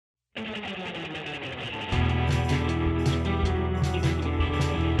Welcome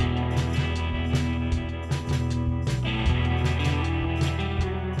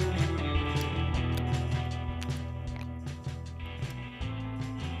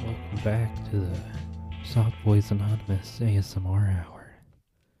back to the Soft Boys Anonymous ASMR Hour.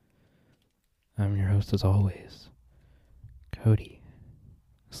 I'm your host as always, Cody,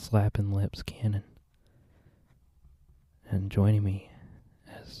 Slapping Lips Cannon. And joining me,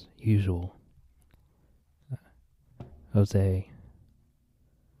 as usual, Jose.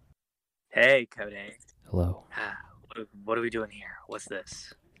 Hey, Cody. Hello. What are we doing here? What's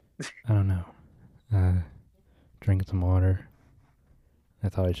this? I don't know. Drinking some water. I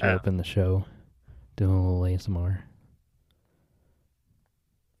thought I should open the show, doing a little ASMR.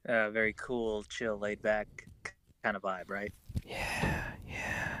 Very cool, chill, laid back kind of vibe, right? Yeah.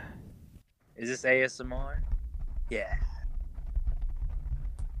 Is this ASMR? Yeah.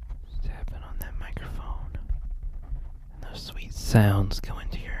 Just tapping on that microphone. And those sweet sounds go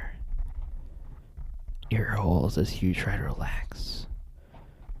into your ear holes as you try to relax.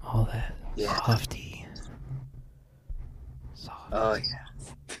 All that softy. Soft. Oh, yeah.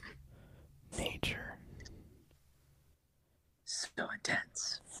 Nature. So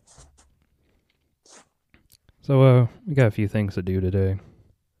intense. So, we got a few things to do today.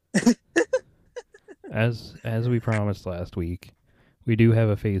 As we promised last week, we do have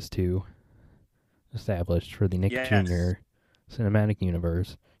a Phase 2 established for the Nick Jr. Cinematic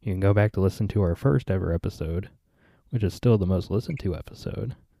Universe. You can go back to listen to our first ever episode, which is still the most listened to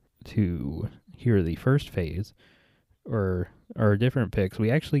episode, to hear the first phase, or our different picks.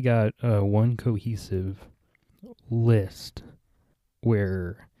 We actually got one cohesive list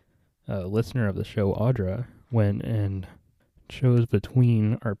where a listener of the show, Audra, went and chose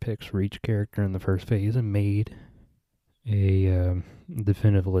between our picks for each character in the first phase and made a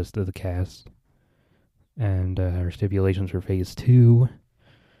definitive list of the cast. And our stipulations for phase 2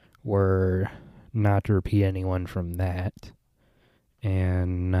 were not to repeat anyone from that,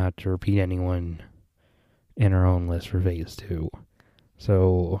 and not to repeat anyone in our own list for phase 2.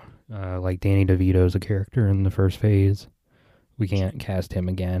 So, like Danny DeVito's a character in the first phase, we can't cast him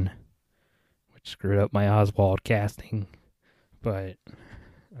again, which screwed up my Oswald casting. But,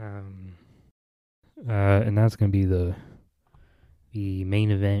 and that's going to be the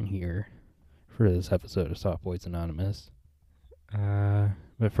main event here for this episode of Soft Boys Anonymous.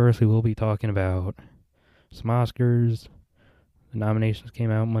 But first we will be talking about some Oscars. The nominations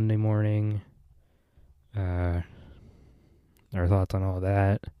came out Monday morning. Our thoughts on all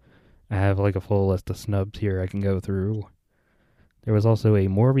that. I have like a full list of snubs here I can go through. There was also a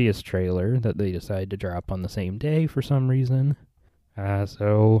Morbius trailer that they decided to drop on the same day for some reason.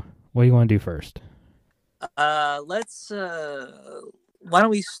 So what do you want to do first? Let's why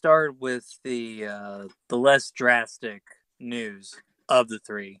don't we start with the less drastic news of the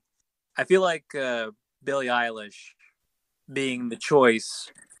three? I feel like Billie Eilish being the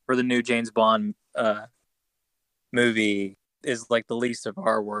choice for the new James Bond movie is like the least of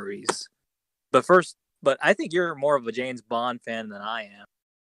our worries. But I think you're more of a James Bond fan than I am.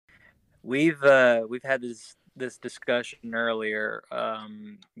 We've had this discussion earlier.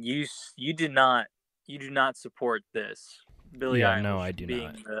 You do not support this. Billie Eilish. No, I do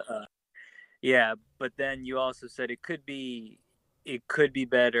not. But then you also said it could be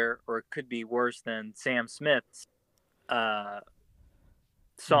better, or it could be worse than Sam Smith's song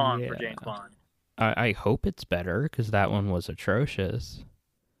for James Bond. I hope it's better, because that one was atrocious.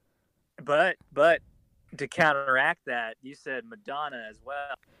 But to counteract that, you said Madonna as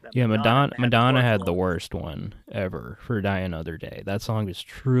well. Yeah, Madonna had the worst one ever for Die Another Day. That song is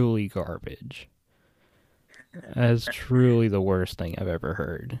truly garbage. That's truly the worst thing I've ever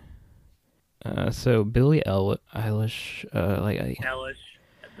heard. So Billie Eilish,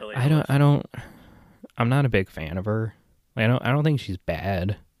 I'm not a big fan of her. I don't think she's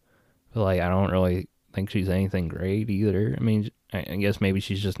bad, but like I don't really think she's anything great either. I mean, I guess maybe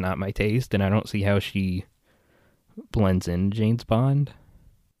she's just not my taste, and I don't see how she blends in James Bond.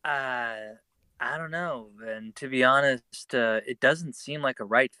 I don't know, and to be honest, it doesn't seem like a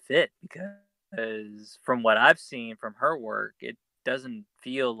right fit, because from what I've seen from her work, it doesn't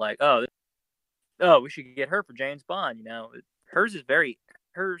feel like we should get her for James Bond. You know, her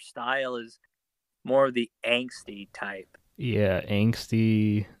style is more of the angsty type. Yeah,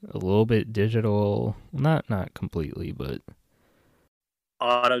 angsty, a little bit digital, not completely, but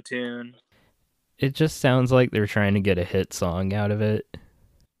auto-tune. It just sounds like they're trying to get a hit song out of it.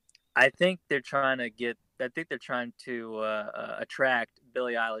 I think they're trying to attract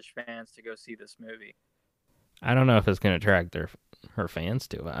Billie Eilish fans to go see this movie. I don't know if it's going to attract her fans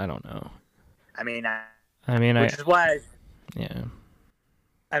to it. I don't know. I mean, which is why. Yeah.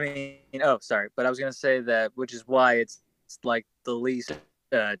 I mean, oh, sorry, but I was gonna say that, which is why it's like the least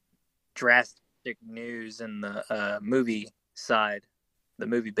drastic news in the movie side, the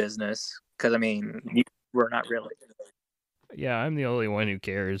movie business. Because I mean, we're not really. Yeah, I'm the only one who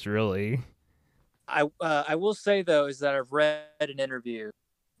cares, really. I will say though is that I've read an interview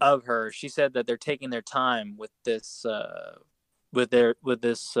of her. She said that they're taking their time with this for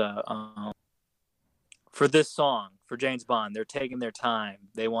this song for James Bond. They're taking their time.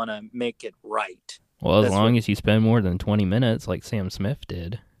 They want to make it right. Well, as long as you spend more than 20 minutes like Sam Smith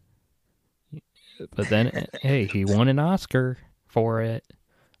did. But then, hey, he won an Oscar for it.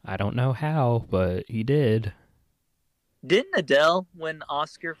 I don't know how, but he did. Didn't Adele win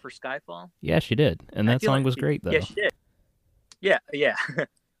Oscar for Skyfall? Yeah, she did. And that song was great, though. Yeah, she did. Yeah.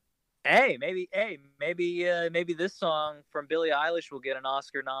 Hey, maybe this song from Billie Eilish will get an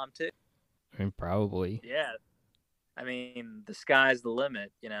Oscar nom too. I mean, probably. Yeah. I mean, the sky's the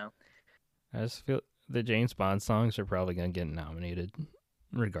limit, you know. I just feel the James Bond songs are probably going to get nominated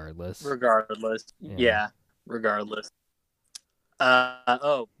regardless. Yeah, regardless.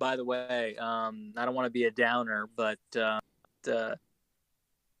 Oh, by the way, I don't want to be a downer, but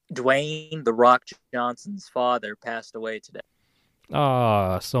Dwayne "The Rock" Johnson's father passed away today.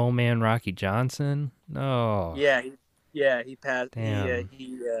 Oh, Soul Man Rocky Johnson? No. Yeah, he passed. Damn.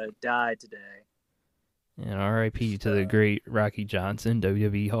 He died today. And R.I.P. to the great Rocky Johnson,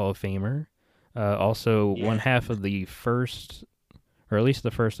 WWE Hall of Famer. Also, one half of the first, or at least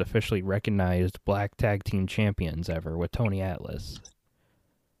the first officially recognized black tag team champions ever with Tony Atlas.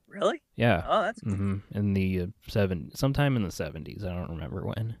 Really? Yeah. Oh, that's cool. In the sometime in the 70s. I don't remember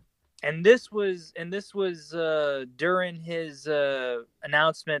when. And this was during his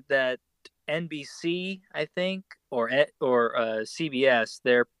announcement that NBC, I think, or CBS,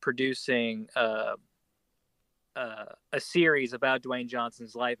 they're producing a series about Dwayne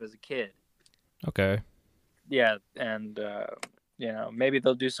Johnson's life as a kid. Okay. Yeah, and maybe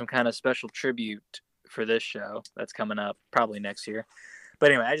they'll do some kind of special tribute for this show that's coming up probably next year.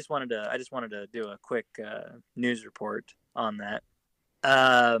 But anyway, I just wanted to do a quick news report on that.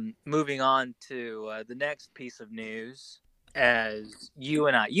 Moving on to the next piece of news, as you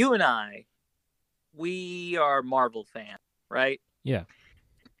and I, we are Marvel fans, right? Yeah.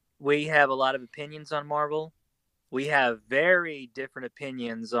 We have a lot of opinions on Marvel. We have very different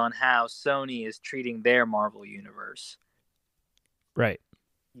opinions on how Sony is treating their Marvel universe. Right.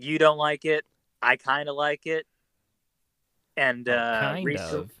 You don't like it. I kind of like it. And kind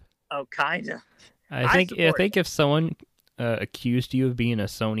of. Oh, kind of. I think if someone accused you of being a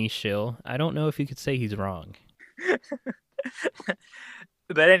Sony shill, I don't know if you could say he's wrong.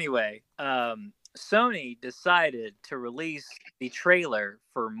 But anyway, Sony decided to release the trailer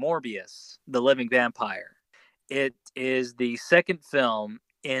for Morbius, the Living Vampire. It is the second film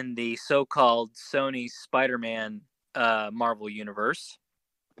in the so-called Sony Spider-Man Marvel universe.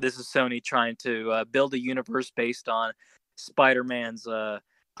 This is Sony trying to build a universe based on Spider-Man's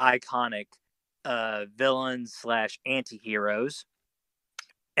iconic villains / anti-heroes.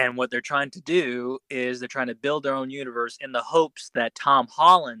 And what they're trying to do is they're trying to build their own universe in the hopes that Tom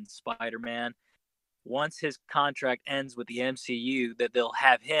Holland's Spider-Man, once his contract ends with the MCU, that they'll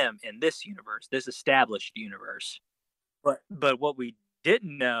have him in this universe, this established universe. But what we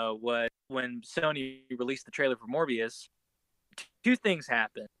didn't know was when Sony released the trailer for Morbius, two things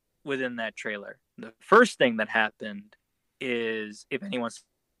happened within that trailer. The first thing that happened is, if anyone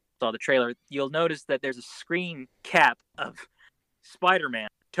saw the trailer, you'll notice that there's a screen cap of Spider-Man,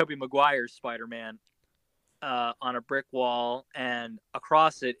 Tobey Maguire's Spider-Man, on a brick wall, and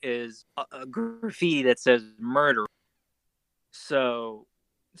across it is a graffiti that says "murder." So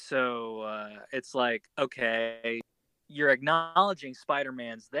it's like, okay, you're acknowledging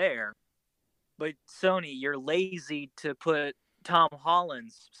Spider-Man's there, but Sony, you're lazy to put Tom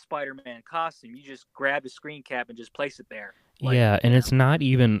Holland's Spider-Man costume. You just grab a screen cap and just place it there. And it's not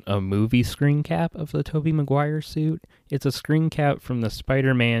even a movie screen cap of the Tobey Maguire suit. It's a screen cap from the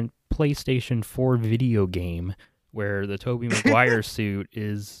Spider-Man PlayStation 4 video game, where the Tobey Maguire suit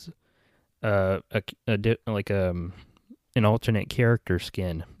is an alternate character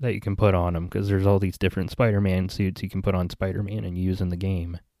skin that you can put on him, because there's all these different Spider-Man suits you can put on Spider-Man and use in the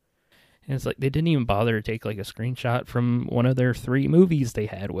game. And it's like they didn't even bother to take like a screenshot from one of their 3 movies they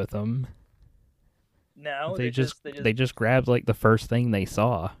had with them. No, they just grabbed like the first thing they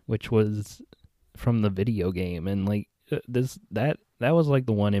saw, which was from the video game, and like that was like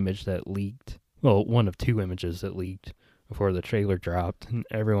the one image that leaked. Well, one of 2 images that leaked before the trailer dropped, and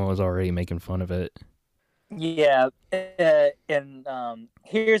everyone was already making fun of it. Yeah, and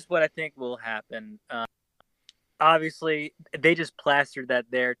here's what I think will happen. Obviously, they just plastered that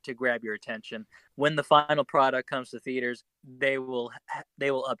there to grab your attention. When the final product comes to theaters, they will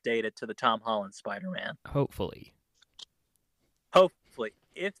update it to the Tom Holland Spider-Man. Hopefully. Hopefully,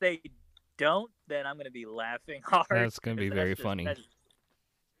 if they don't, then I'm going to be laughing hard That's going to be because very funny.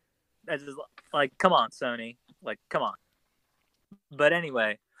 that's just like, come on, Sony, like, come on. But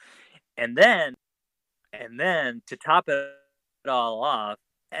anyway, and then to top it all off,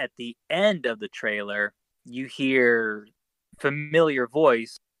 at the end of the trailer, you hear familiar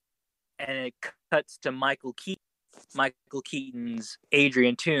voice, and it cuts to Michael Keaton's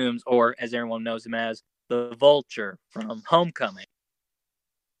Adrian Toomes, or as everyone knows him as, the Vulture from Homecoming.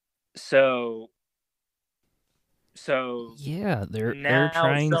 So yeah, they're now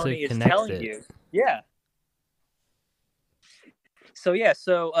trying to Sony is connect telling it. you, yeah.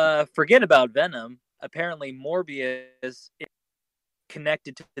 So forget about Venom. Apparently, Morbius is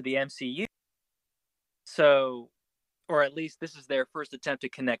connected to the MCU. So, or at least this is their first attempt to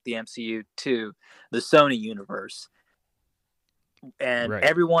connect the MCU to the Sony universe. And Right.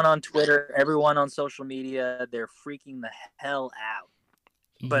 everyone on Twitter, everyone on social media, they're freaking the hell out.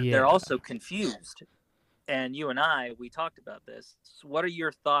 But they're Yeah. also confused. And you and we talked about this. So what are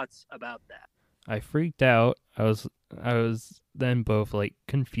your thoughts about that? I freaked out. I was then both like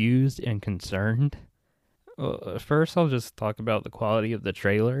confused and concerned. First, I'll just talk about the quality of the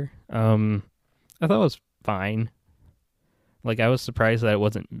trailer. I thought it was fine. Like, I was surprised that it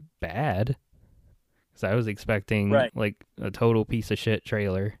wasn't bad, because I was expecting like a total piece of shit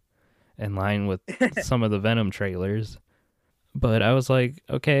trailer in line with some of the Venom trailers. But I was like,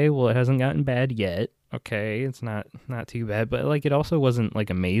 okay, well, it hasn't gotten bad yet. Okay, it's not too bad, but like it also wasn't like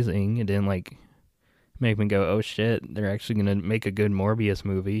amazing. It didn't like make me go, oh shit, they're actually gonna make a good Morbius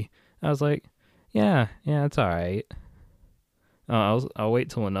movie. I was like, yeah, it's all right. I'll wait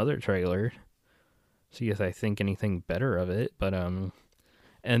till another trailer, see if I think anything better of it. But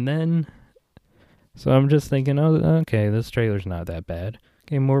and then so I'm just thinking, oh, okay, this trailer's not that bad.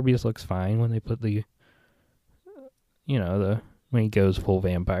 Okay, Morbius looks fine when they put the, when he goes full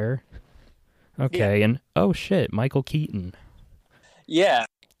vampire. Okay, yeah. And oh shit, Michael Keaton. Yeah.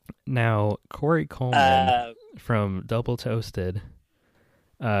 Now, Corey Coleman from Double Toasted,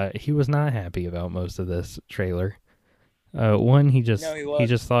 he was not happy about most of this trailer. One, he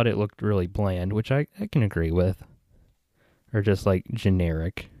just thought it looked really bland, which I can agree with. Or just like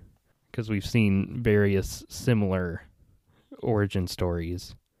generic. Because we've seen various similar origin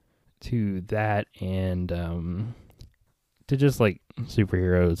stories to that, and to just like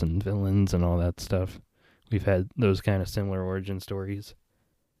superheroes and villains and all that stuff. We've had those kind of similar origin stories.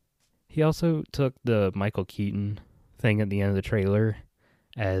 He also took the Michael Keaton thing at the end of the trailer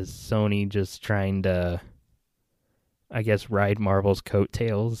as Sony just trying to, I guess, ride Marvel's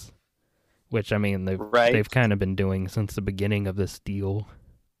coattails, which, I mean, they've kind of been doing since the beginning of this deal.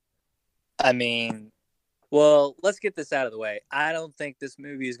 I mean, well, let's get this out of the way. I don't think this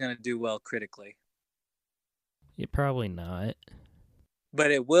movie is going to do well critically. Yeah, probably not.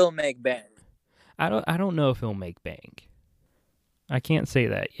 But it will make bank. I don't know if it'll make bank. I can't say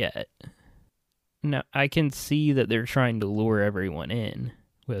that yet. No, I can see that they're trying to lure everyone in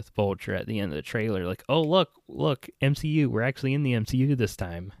with Vulture at the end of the trailer. Like, oh, look, MCU. We're actually in the MCU this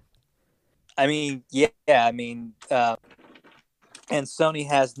time. I mean, yeah. I mean, and Sony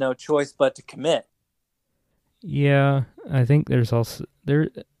has no choice but to commit. Yeah, I think there's also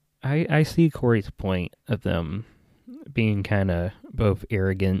I see Corey's point of them being kind of both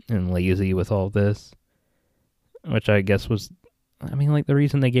arrogant and lazy with all this, which I guess was, I mean, like the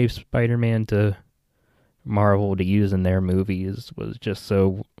reason they gave Spider-Man to Marvel to use in their movies was just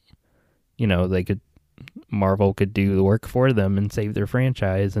so, Marvel could do the work for them and save their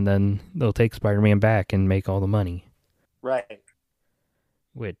franchise, and then they'll take Spider-Man back and make all the money. Right.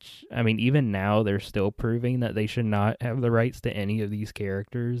 Which, I mean, even now they're still proving that they should not have the rights to any of these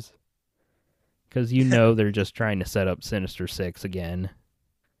characters. Because they're just trying to set up Sinister Six again.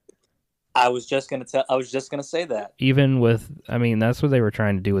 I was just gonna say that. Even with, I mean, that's what they were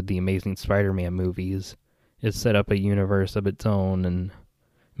trying to do with the Amazing Spider-Man movies, is set up a universe of its own. And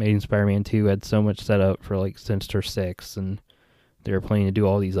Amazing Spider-Man 2 had so much set up for like Sinister Six, and they were planning to do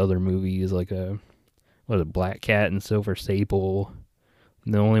all these other movies like Black Cat and Silver Sable.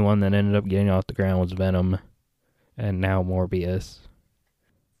 And the only one that ended up getting off the ground was Venom, and now Morbius.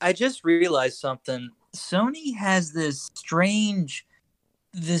 I just realized something. Sony has this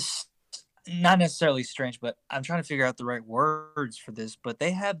not necessarily strange, but I'm trying to figure out the right words for this, but they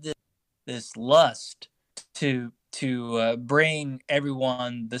have this lust to bring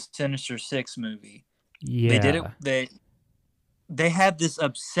everyone the Sinister Six movie. Yeah. They did it. They had this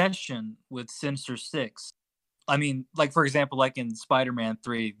obsession with Sinister Six. I mean, like for example, like in Spider-Man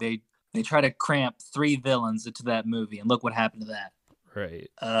 3, they try to cramp 3 villains into that movie, and look what happened to that. Right.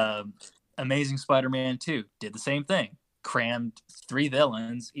 Amazing Spider-Man 2 did the same thing. Crammed 3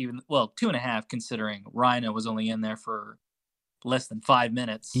 villains, 2.5 considering Rhino was only in there for less than 5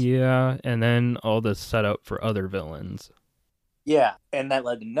 minutes. Yeah, and then all the setup for other villains. Yeah, and that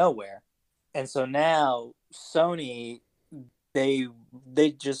led to nowhere. And so now Sony, they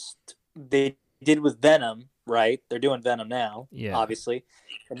did with Venom, right? They're doing Venom now, obviously.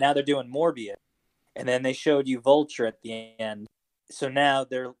 And now they're doing Morbius. And then they showed you Vulture at the end. So now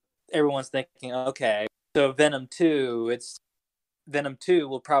everyone's thinking, okay, so Venom 2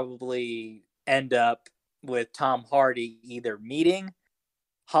 will probably end up with Tom Hardy either meeting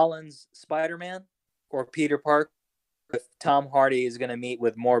Holland's Spider-Man or Peter Parker. If Tom Hardy is going to meet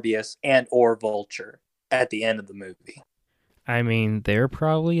with Morbius and or Vulture at the end of the movie. I mean, they're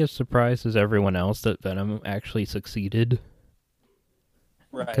probably as surprised as everyone else that Venom actually succeeded.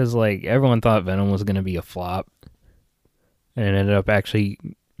 Right. Because, like, everyone thought Venom was going to be a flop. And it ended up actually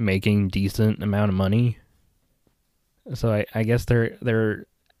making decent amount of money. So I guess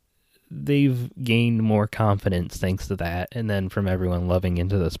they've gained more confidence thanks to that. And then from everyone loving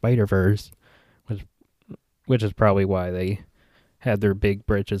Into the Spider-Verse, which is probably why they had their big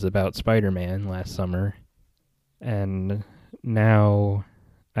britches about Spider-Man last summer. And now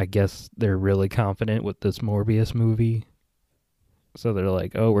I guess they're really confident with this Morbius movie. So they're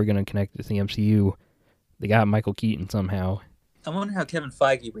like, oh, we're going to connect to the MCU. They got Michael Keaton somehow. I wonder how Kevin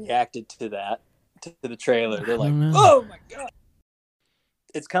Feige reacted to that, to the trailer. They're like, oh my God.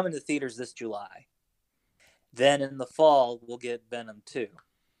 It's coming to theaters this July. Then in the fall, we'll get Venom 2.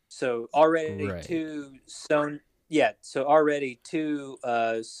 So already two Sony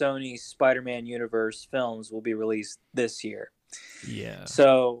Spider-Man universe films will be released this year. Yeah.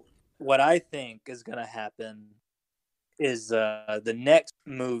 So what I think is going to happen is the next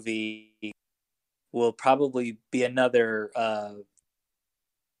movie will probably be another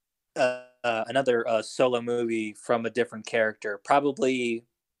solo movie from a different character, probably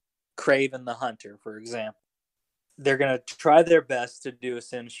Kraven the Hunter, for example. They're going to try their best to do a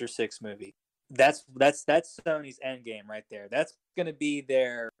Sinister Six movie. That's Sony's endgame right there. That's going to be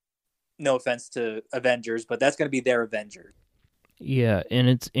their, no offense to Avengers, but that's going to be their Avengers. Yeah, and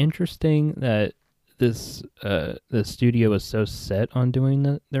it's interesting that the studio is so set on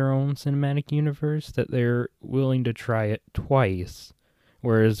doing their own cinematic universe that they're willing to try it twice.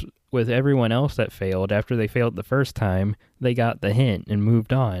 Whereas with everyone else that failed, after they failed the first time, they got the hint and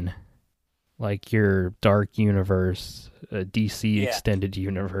moved on. Like your Dark Universe, DC Extended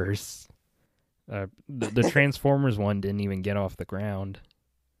Universe. The Transformers one didn't even get off the ground.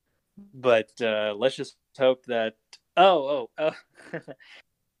 But let's just hope that...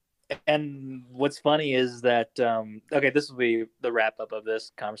 And what's funny is that... okay, this will be the wrap-up of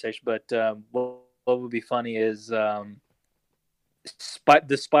this conversation, but what would be funny is the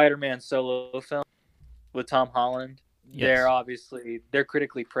Spider-Man solo film with Tom Holland. Yes. They're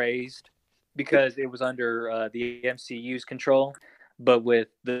critically praised because it was under the MCU's control. But with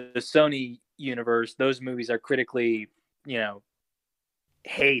the Sony universe, those movies are critically,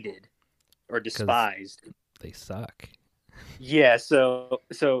 hated or despised. They suck. Yeah, so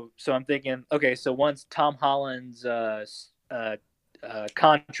I'm thinking, okay, so once Tom Holland's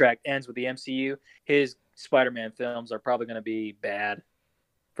contract ends with the MCU, his Spider-Man films are probably going to be bad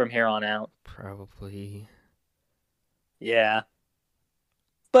from here on out. Probably. Yeah.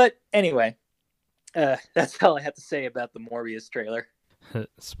 But anyway, that's all I have to say about the Morbius trailer.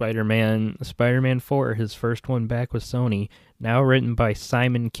 Spider-Man 4, his first one back with Sony, now written by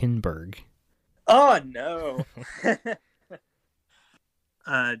Simon Kinberg. Oh, no.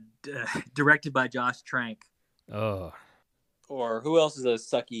 Directed by Josh Trank. Oh. Or who else is a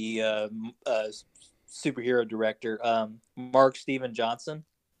sucky superhero director? Mark Steven Johnson?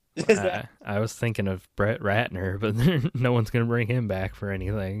 I was thinking of Brett Ratner, but no one's going to bring him back for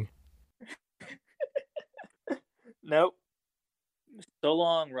anything. Nope. So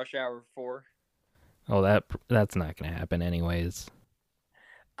long, Rush Hour 4. Oh, that's not going to happen anyways.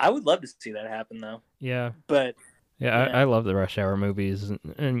 I would love to see that happen, though. Yeah. But... Yeah, I love the Rush Hour movies,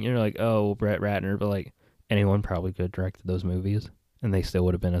 and you're like, oh, Brett Ratner, but like, anyone probably could have directed those movies, and they still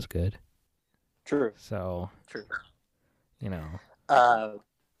would have been as good. True. So... True.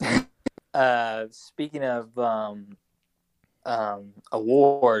 Speaking of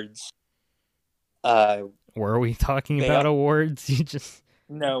awards... were we talking about awards? You just...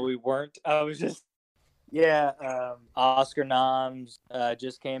 No, we weren't. I was just Yeah, Oscar noms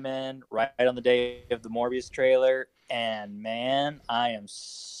just came in right on the day of the Morbius trailer, and man, I am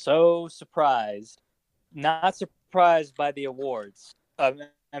so surprised. Not surprised by the awards. I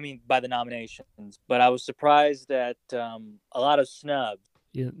mean, by the nominations, but I was surprised at a lot of snubs.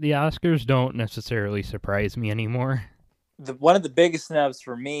 Yeah, the Oscars don't necessarily surprise me anymore. One of the biggest snubs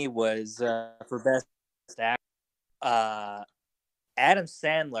for me was for best actor. Adam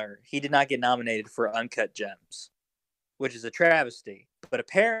Sandler, he did not get nominated for Uncut Gems, which is a travesty. But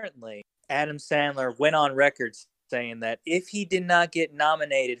apparently, Adam Sandler went on record saying that if he did not get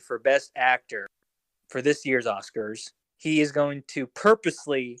nominated for Best Actor for this year's Oscars, he is going to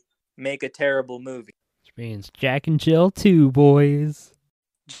purposely make a terrible movie. Which means Jack and Jill 2, boys.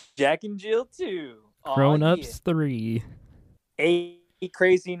 Jack and Jill 2. Grown Ups 3. Eight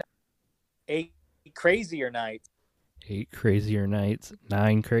crazier nights. 8 crazier nights.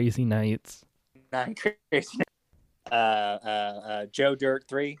 9 crazy nights. 9 crazy nights. Joe Dirt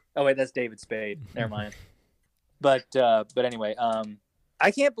 3. Oh wait, that's David Spade. Never mind. But anyway, I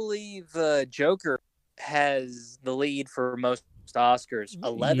can't believe Joker has the lead for most Oscars.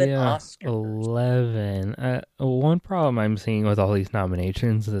 11 Oscars. 11. One problem I'm seeing with all these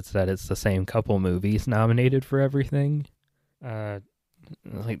nominations is that it's the same couple movies nominated for everything.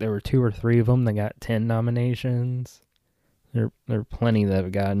 Like there were 2 or 3 of them that got 10 nominations. There are plenty that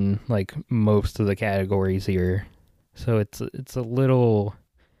have gotten like most of the categories here. So it's a little.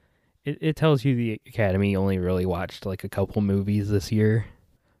 It tells you the Academy only really watched like a couple movies this year.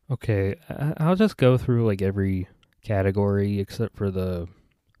 Okay, I'll just go through like every category except for the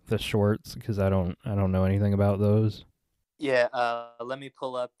shorts because I don't know anything about those. Yeah, let me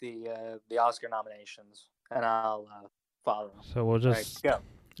pull up the Oscar nominations and I'll follow. So we'll just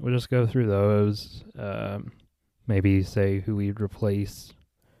go through those. Maybe say who we'd replace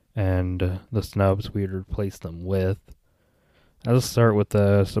and the snubs we'd replace them with. I'll start with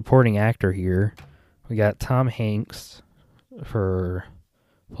the supporting actor here. We got Tom Hanks for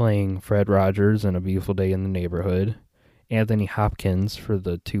playing Fred Rogers in A Beautiful Day in the Neighborhood, Anthony Hopkins for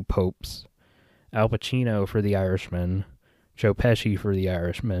The Two Popes, Al Pacino for The Irishman, Joe Pesci for The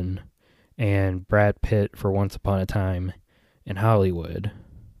Irishman, and Brad Pitt for Once Upon a Time in Hollywood.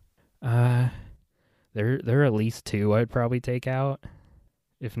 There are at least 2 I'd probably take out,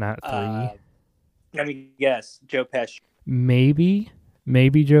 if not 3. Let me guess, Joe Pesci. Maybe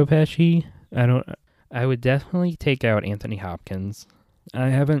Joe Pesci. I would definitely take out Anthony Hopkins. I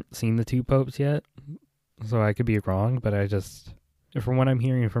haven't seen The Two Popes yet, so I could be wrong, but from what I'm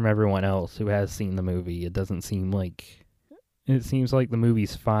hearing from everyone else who has seen the movie, it seems like the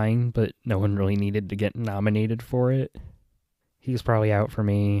movie's fine, but no one really needed to get nominated for it. He's probably out for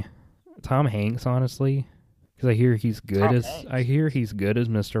me. Tom Hanks, honestly, because I hear he's good as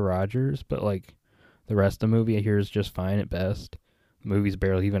Mr. Rogers, but like the rest of the movie I hear is just fine at best. The movie's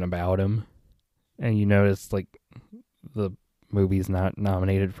barely even about him, and you notice like the movie's not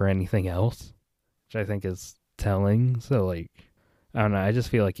nominated for anything else, which I think is telling. So like I don't know, I just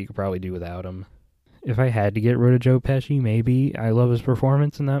feel like you could probably do without him. If I had to get rid of Joe Pesci, maybe. I love his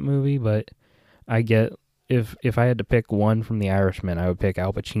performance in that movie, but I get if I had to pick one from The Irishman, I would pick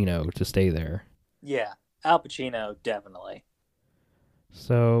Al Pacino to stay there. Yeah, Al Pacino, definitely.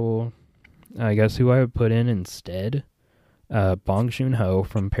 So, I guess who I would put in instead? Bong Joon-ho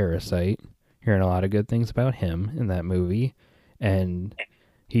from Parasite. Hearing a lot of good things about him in that movie, and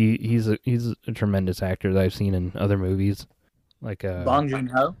he's a tremendous actor that I've seen in other movies. Like Bong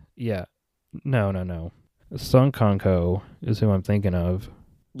Joon-ho? Yeah. No. Sung Kang-ho is who I'm thinking of.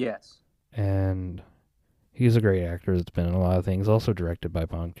 Yes. And he's a great actor that's been in a lot of things. Also directed by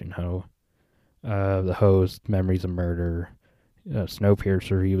Bong Joon-ho. The Host, Memories of Murder,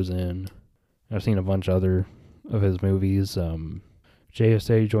 Snowpiercer he was in. I've seen a bunch of other of his movies.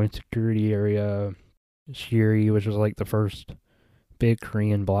 JSA, Joint Security Area, Shiri, which was like the first big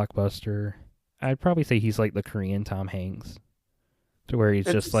Korean blockbuster. I'd probably say he's like the Korean Tom Hanks. To where he's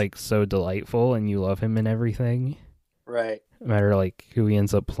just like so delightful and you love him in everything. Right. No matter like who he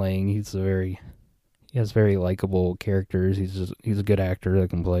ends up playing, he has very likable characters. He's a good actor that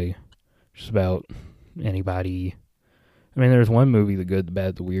can play just about anybody. I mean, there's one movie, The Good, the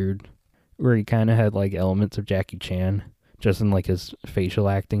Bad, the Weird, where he kind of had like elements of Jackie Chan, just in like his facial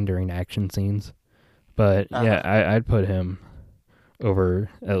acting during action scenes. But yeah, I'd put him over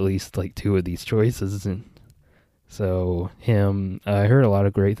at least like 2 of these choices. And so him, I heard a lot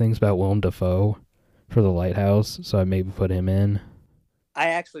of great things about Willem Dafoe for The Lighthouse, so I maybe put him in.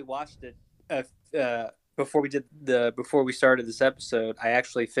 I actually watched it before we started this episode. I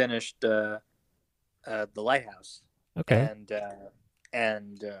actually finished The Lighthouse. Okay.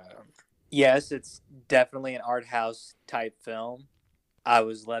 And Yes, it's definitely an art house type film. I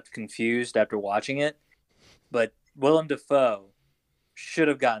was left confused after watching it, but Willem Dafoe should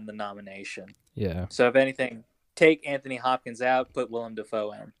have gotten the nomination. Yeah. So if anything, take Anthony Hopkins out, put Willem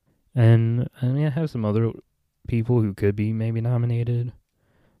Dafoe in. And I mean, I have some other people who could be maybe nominated.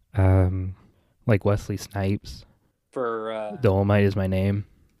 Like Wesley Snipes. For Dolomite Is My Name.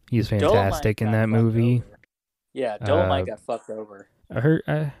 He's fantastic in that movie. Over. Yeah, Dolomite got fucked over.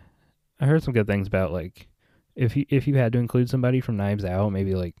 I heard some good things about, like, if you had to include somebody from Knives Out,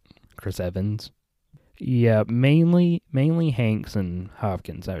 maybe like Chris Evans. Yeah, mainly Hanks and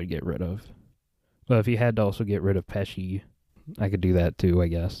Hopkins I would get rid of. But if you had to also get rid of Pesci, I could do that too, I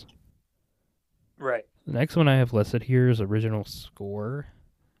guess. Right. The next one I have listed here is original score.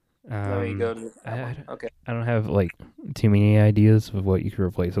 Let me go to okay. I don't have like too many ideas of what you could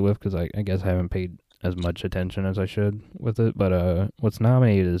replace it with because I guess I haven't paid as much attention as I should with it. But what's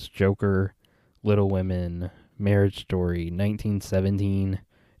nominated is Joker, Little Women, Marriage Story, 1917,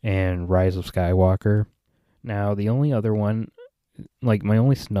 and Rise of Skywalker. Now the only other one, like my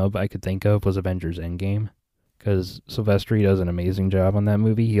only snub I could think of was Avengers Endgame because Silvestri does an amazing job on that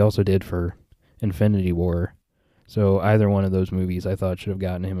movie. He also did for Infinity War. So either one of those movies I thought should have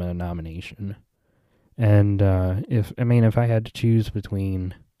gotten him a nomination. And if I had to choose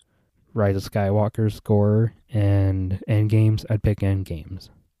between Rise of Skywalker's score and Endgame's, I'd pick Endgame's.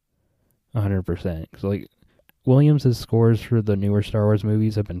 100%. Because like Williams' scores for the newer Star Wars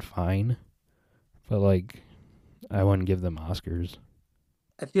movies have been fine, but like I wouldn't give them Oscars.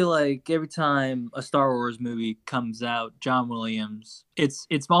 I feel like every time a Star Wars movie comes out, John Williams, it's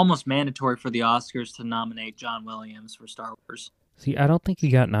almost mandatory for the Oscars to nominate John Williams for Star Wars. See, I don't think he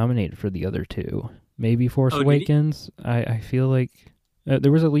got nominated for the other two. Maybe Force Awakens. I feel like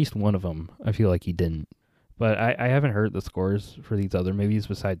there was at least one of them. I feel like he didn't. But I haven't heard the scores for these other movies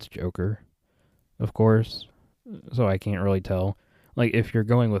besides Joker, of course. So I can't really tell. Like, if you're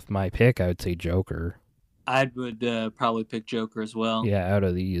going with my pick, I would say Joker. I would probably pick Joker as well. Yeah, out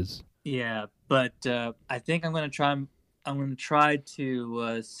of these. Yeah, but I think I'm going to try. I'm going to try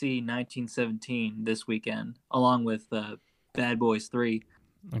to see 1917 this weekend, along with Bad Boys 3.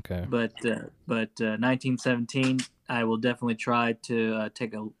 Okay. But 1917, I will definitely try to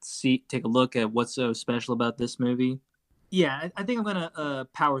take a look at what's so special about this movie. Yeah, I think I'm going to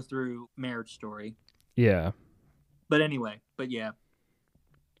power through Marriage Story. Yeah. But anyway, yeah.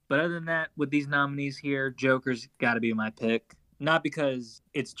 But other than that, with these nominees here, Joker's got to be my pick. Not because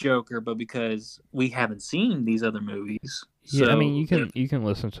it's Joker, but because we haven't seen these other movies. Yeah, so, I mean, you can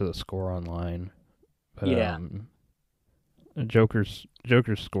listen to the score online. But, yeah. Joker's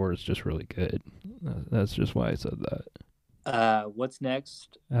score is just really good. That's just why I said that. What's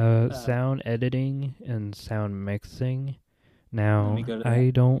next? Sound editing and sound mixing. Now,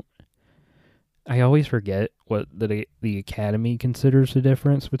 I always forget what the Academy considers the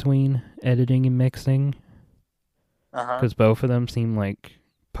difference between editing and mixing. Because both of them seem like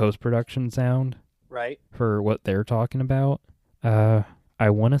post-production sound. Right. For what they're talking about. I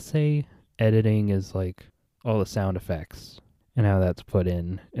want to say editing is like all the sound effects and how that's put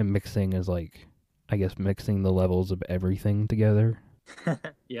in. And mixing is like, I guess, mixing the levels of everything together.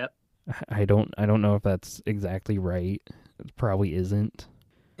 Yep. I don't know if that's exactly right. It probably isn't.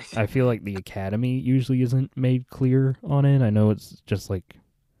 I feel like the Academy usually isn't made clear on it. I know it's just like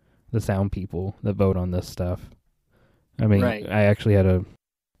the sound people that vote on this stuff. I mean, right. I actually had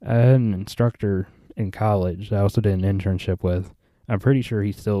an instructor in college that I also did an internship with. I'm pretty sure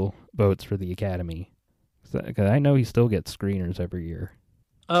he still votes for the Academy. Because I know he still gets screeners every year.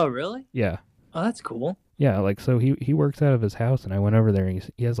 Oh, really? Yeah. Oh, that's cool. Yeah, like, so he works out of his house, and I went over there,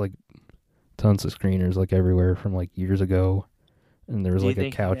 and he has, like, tons of screeners, like, everywhere from, like, years ago. And there was, like,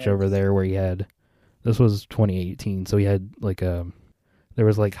 a couch over there where he had... This was 2018, so he had, like, there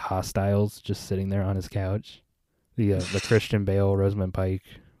was, like, Hostiles just sitting there on his couch. The Christian Bale, Rosamund Pike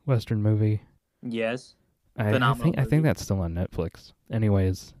Western movie. Yes. I think that's still on Netflix.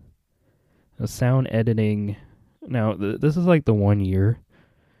 Anyways, the sound editing. Now, this is like the 1 year.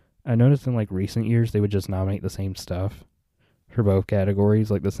 I noticed in like recent years they would just nominate the same stuff for both categories,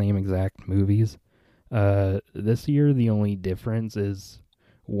 like the same exact movies. This year the only difference is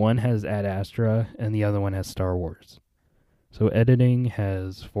one has Ad Astra and the other one has Star Wars. So editing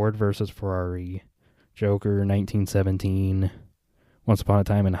has Ford versus Ferrari, Joker, 1917, Once Upon a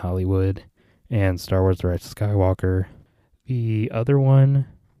Time in Hollywood, and Star Wars The Rise of Skywalker. The other one,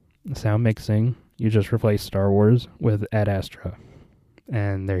 sound mixing, you just replace Star Wars with Ad Astra.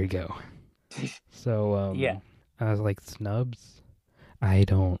 And there you go. So, yeah. I was like, snubs? I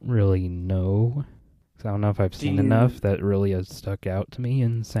don't really know. I don't know if I've seen enough that really has stuck out to me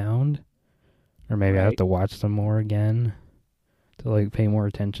in sound. or maybe I have Right. to watch some more again to like pay more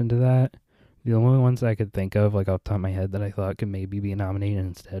attention to that. The only ones I could think of, like off the top of my head, that I thought could maybe be nominated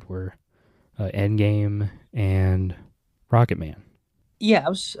instead were Endgame and Rocket Man. Yeah,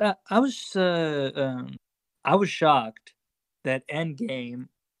 I was shocked that Endgame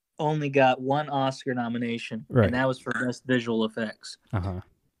only got one Oscar nomination, Right. and that was for best visual effects. Uh-huh.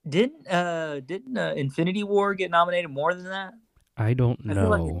 Didn't Infinity War get nominated more than that? I don't I feel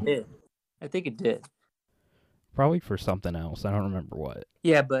like it know. did. I think it did. Probably for something else. I don't remember what.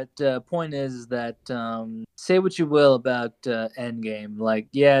 Yeah, but point is that say what you will about Endgame, like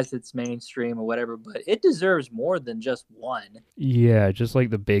yes, it's mainstream or whatever, but it deserves more than just one. Yeah, just like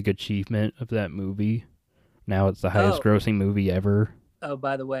the big achievement of that movie. Now it's the highest grossing movie ever. Oh,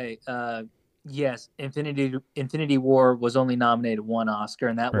 by the way, yes, Infinity War was only nominated one Oscar,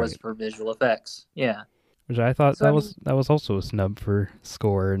 and that was Right. for visual effects. Yeah, Which I thought So, that was also a snub for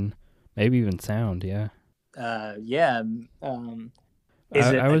score and maybe even sound, yeah. yeah. Is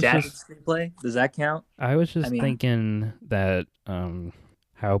it I was adapted just screenplay? Does that count? I was just I mean- thinking that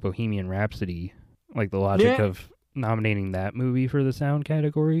how Bohemian Rhapsody, like the logic Yeah. of nominating that movie for the sound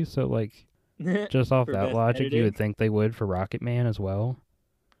category, so like just off For that best logic you editing? would think they would for Rocket Man as well.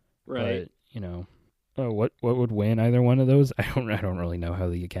 Right. But, you know, what would win either one of those? I don't really know how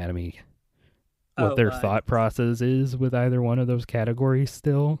the Academy what their thought process is with either one of those categories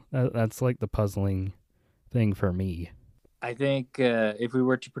still. That's like the puzzling thing for me. I think if we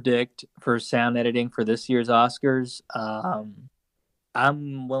were to predict for sound editing for this year's Oscars,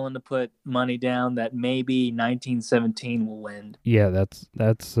 I'm willing to put money down that maybe 1917 will win. Yeah,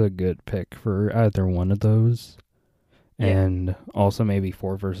 that's a good pick for either one of those. Yeah. And also maybe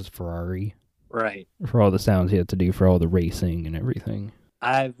Ford versus Ferrari Right. for all the sounds he had to do for all the racing and everything.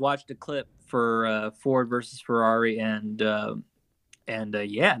 I've watched a clip for Ford versus Ferrari, and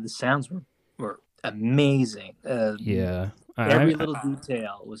yeah, the sounds were amazing. Yeah. Every little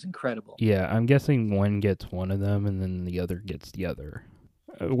detail was incredible. Yeah, I'm guessing one gets one of them and then the other gets the other.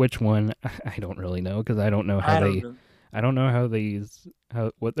 Which one? I don't really know because I don't know how I don't know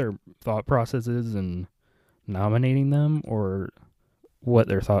what their thought process is in nominating them or what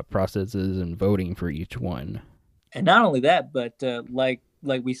their thought process is in voting for each one. And not only that, but like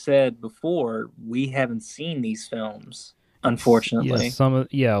we said before, we haven't seen these films, unfortunately.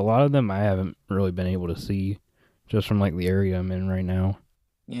 Yeah, a lot of them I haven't really been able to see just from like the area I'm in right now.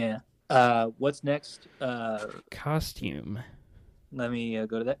 Yeah. What's next? Costume. Let me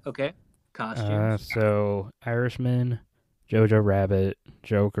go to that. Okay. Costume. So Irishman, Jojo Rabbit,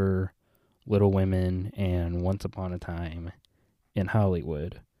 Joker, Little Women, and Once Upon a Time in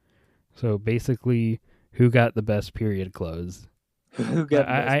Hollywood. So basically, who got the best period clothes? Who got the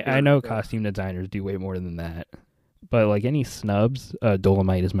best I know period costume designers do way more than that. But like any snubs,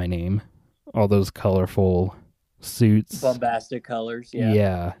 Dolomite is my name. All those colorful suits. Bombastic colors, yeah.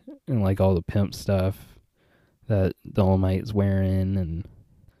 Yeah, and like all the pimp stuff that Dolomite's wearing and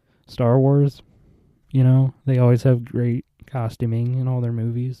Star Wars, you know, they always have great costuming in all their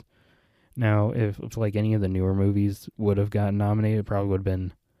movies. Now, if like any of the newer movies would have gotten nominated, it probably would have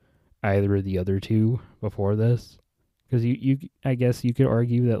been either of the other two before this. Because I guess you could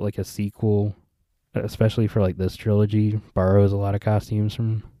argue that like a sequel, especially for like this trilogy, borrows a lot of costumes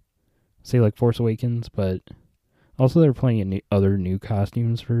from, say, like Force Awakens, but also there are plenty of other new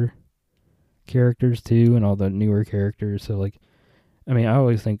costumes for characters too, and all the newer characters. So like, I mean, I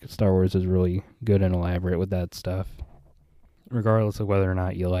always think Star Wars is really good and elaborate with that stuff. Regardless of whether or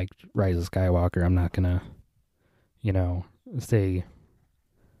not you like Rise of Skywalker, I'm not gonna, you know, stay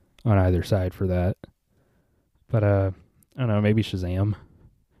on either side for that. But I don't know, maybe Shazam.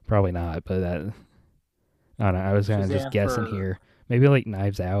 Probably not, but that I don't know, I was kind of just guessing here. Maybe like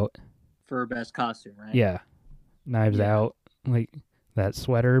Knives Out. For best costume, right? Yeah. Knives Out. Like that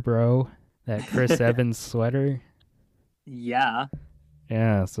sweater, bro. That Chris Evans sweater. Yeah.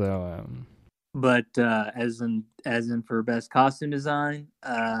 Yeah, so but as in for best costume design,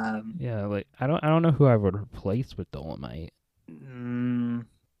 yeah, like I don't know who I would replace with Dolomite.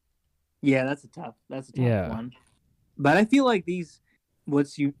 Yeah, that's a tough one. But I feel like what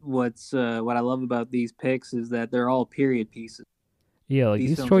I love about these picks is that they're all period pieces. Yeah, like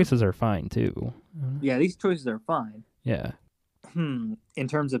these choices are fine too. Yeah, these choices are fine. Yeah. In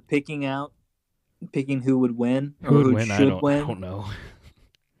terms of picking who would win or who should win. I don't know.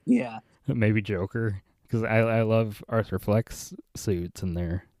 Yeah. Maybe Joker, because I love Arthur Fleck's suits in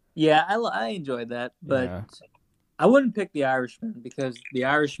there. Yeah, I enjoyed that, but I wouldn't pick The Irishman because The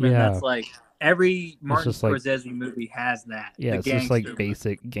Irishman, that's like every Martin Scorsese movie has that. Yeah, it's just like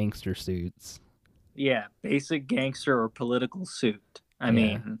basic gangster suits. Yeah, basic gangster or political suit. I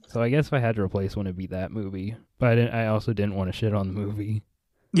mean, so I guess if I had to replace one, it'd be that movie. But I also didn't want to shit on the movie.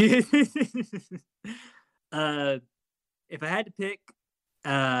 If I had to pick,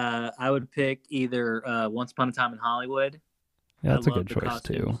 I would pick either Once Upon a Time in Hollywood. Yeah, that's a good choice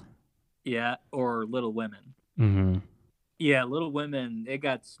too. Yeah, or Little Women. Mm-hmm. Yeah, Little Women, it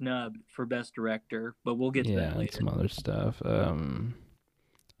got snubbed for Best Director, but we'll get to that later. And some other stuff.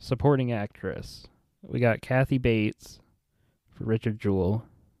 Supporting actress. We got Kathy Bates for Richard Jewell,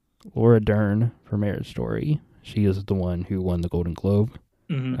 Laura Dern for Marriage Story. She is the one who won the Golden Globe.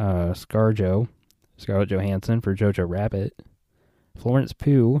 Mm-hmm. Scarlett Johansson for Jojo Rabbit, Florence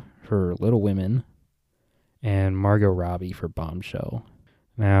Pugh for Little Women, and Margot Robbie for Bombshell.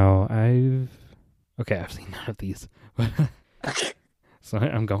 Now, I've seen none of these. So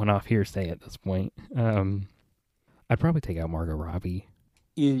I'm going off hearsay at this point. I'd probably take out Margot Robbie.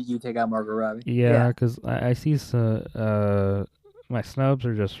 You take out Margot Robbie? Yeah, because I see my snubs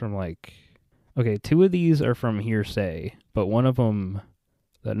are just from like... Okay, 2 of these are from hearsay, but one of them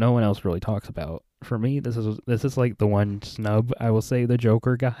that no one else really talks about. For me, this is like the one snub I will say the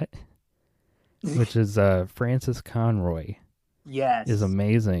Joker got, which is Frances Conroy. Yes, is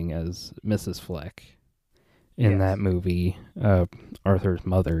amazing as Mrs. Fleck in that movie, Arthur's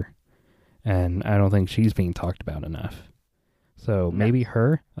mother, and I don't think she's being talked about enough. So maybe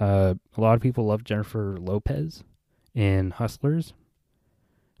her. A lot of people love Jennifer Lopez in Hustlers.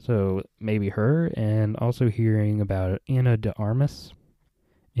 So maybe her, and also hearing about Ana de Armas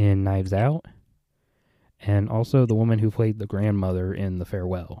in Knives Out, and also the woman who played the grandmother in The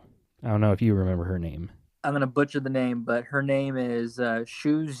Farewell. I don't know if you remember her name. I'm going to butcher the name, but her name is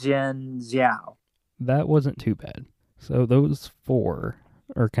Xu Zhen Xiao. That wasn't too bad. So those 4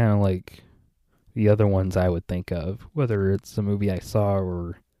 are kind of like the other ones I would think of, whether it's a movie I saw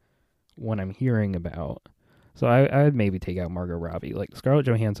or one I'm hearing about. So I'd maybe take out Margot Robbie. Like, Scarlett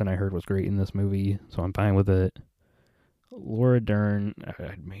Johansson I heard was great in this movie, so I'm fine with it. Laura Dern,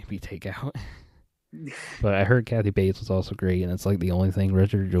 I'd maybe take out. But I heard Kathy Bates was also great, and it's like the only thing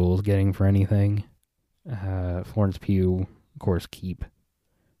Richard Jewell's getting for anything. Florence Pugh, of course, keep.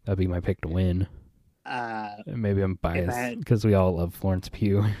 That'd be my pick to win. Maybe I'm biased because we all love Florence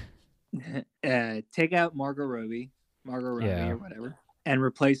Pugh. Take out Margot Robbie or whatever, and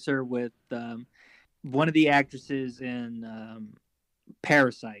replace her with one of the actresses in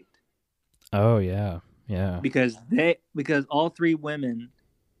Parasite. Oh yeah. Because all 3 women,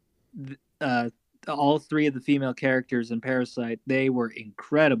 all 3 of the female characters in Parasite, they were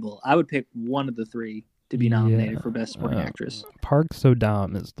incredible. I would pick one of the 3 to be nominated for Best Supporting Actress. Park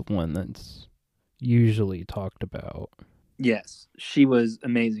So-dam is the one that's usually talked about. Yes, she was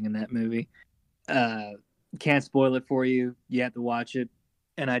amazing in that movie. Can't spoil it for you. You have to watch it.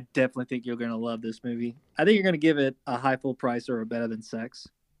 And I definitely think you're going to love this movie. I think you're going to give it a high full price or a Better Than Sex,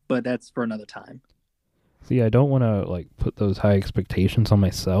 but that's for another time. See, I don't want to like put those high expectations on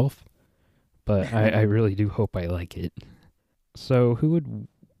myself, but I really do hope I like it. So who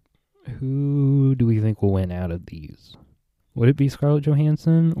do we think will win out of these? Would it be Scarlett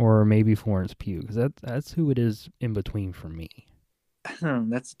Johansson or maybe Florence Pugh? Because that's who it is in between for me.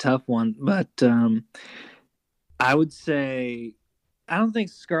 That's a tough one, but I would say I don't think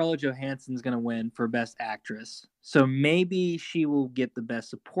Scarlett Johansson's going to win for Best Actress. So maybe she will get the Best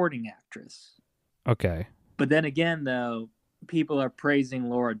Supporting Actress. Okay. But then again, though, people are praising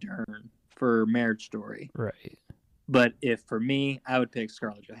Laura Dern for Marriage Story. Right. But if for me, I would pick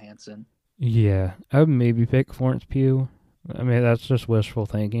Scarlett Johansson. Yeah, I would maybe pick Florence Pugh. I mean, that's just wishful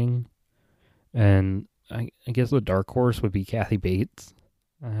thinking. And I guess the dark horse would be Kathy Bates.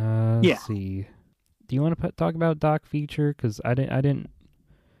 Let's see. Do you want to talk about Doc Feature? Because I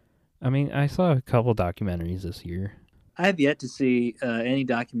saw a couple documentaries this year. I have yet to see any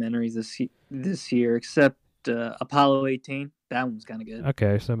documentaries this year except Apollo 18. That one was kind of good.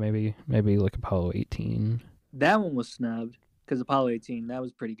 Okay, so maybe like Apollo 18. That one was snubbed because Apollo 18, that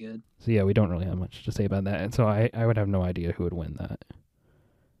was pretty good. So yeah, we don't really have much to say about that. And so I would have no idea who would win that.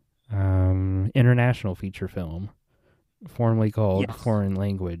 International feature film, formerly called Foreign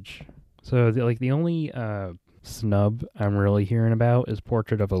Language. So the only snub I'm really hearing about is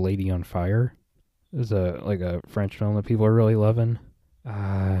Portrait of a Lady on Fire. It's a French film that people are really loving.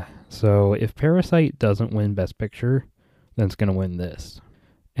 So if Parasite doesn't win Best Picture, then it's gonna win this.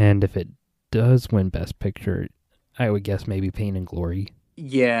 And if it does win Best Picture, I would guess maybe Pain and Glory.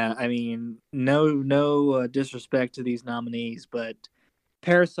 Yeah, I mean, no disrespect to these nominees, but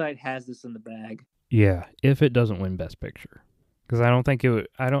Parasite has this in the bag. Yeah, if it doesn't win Best Picture, because I don't think it would.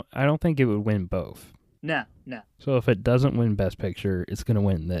 I don't think it would win both. No. So if it doesn't win Best Picture, it's gonna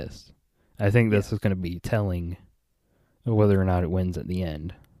win this. I think this is gonna be telling whether or not it wins at the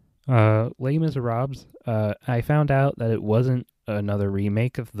end. Les Miserables, I found out that it wasn't another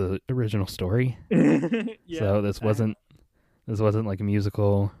remake of the original story. Yeah, So this wasn't like a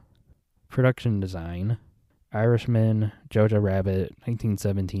musical. Production design: Irishman, Jojo Rabbit,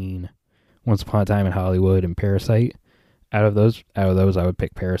 1917, Once Upon a Time in Hollywood, and Parasite. Out of those, I would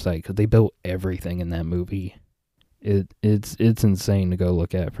pick Parasite because they built everything in that movie. It's insane to go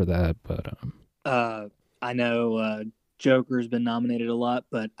look at for that. But I know Joker's been nominated a lot,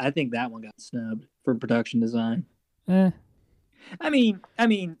 but I think that one got snubbed for production design. I mean,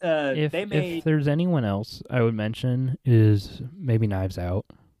 if there's anyone else I would mention is maybe Knives Out.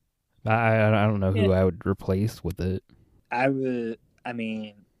 I don't know who I would replace with it. I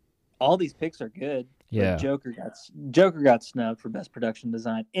mean, all these picks are good. Yeah. Joker got snubbed for best production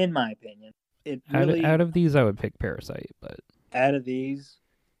design, in my opinion. It really, out of these, I would pick Parasite, but out of these,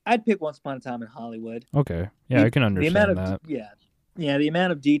 I'd pick Once Upon a Time in Hollywood. Okay, yeah, I can understand that. Yeah, the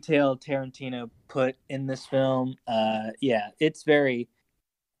amount of detail Tarantino put in this film, it's very,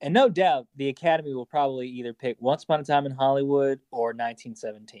 and no doubt the Academy will probably either pick Once Upon a Time in Hollywood or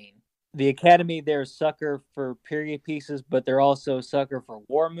 1917. The Academy, they're a sucker for period pieces, but they're also a sucker for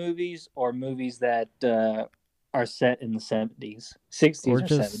war movies or movies that are set in the 70s, 60s, or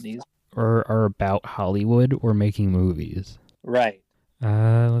 70s. Or are about Hollywood or making movies. Right.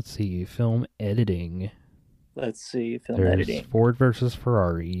 Let's see. Film editing. There's Ford versus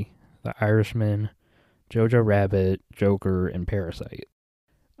Ferrari, The Irishman, Jojo Rabbit, Joker, and Parasite.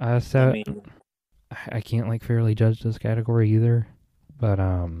 I can't fairly judge this category either, but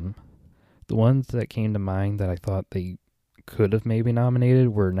the ones that came to mind that I thought they could have maybe nominated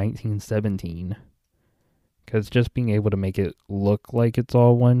were 1917. Because just being able to make it look like it's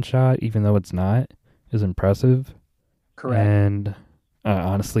all one shot, even though it's not, is impressive. Correct. And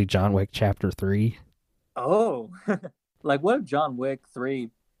honestly, John Wick Chapter 3. Oh, what if John Wick 3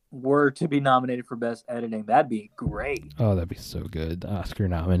 were to be nominated for Best Editing? That'd be great. Oh, that'd be so good.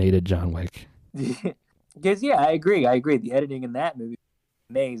 Oscar-nominated John Wick. Because, I agree. The editing in that movie is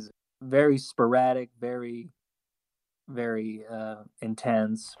amazing. Very sporadic, very, very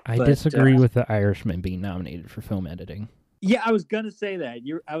intense. I disagree with The Irishman being nominated for film editing. Yeah, I was going to say that.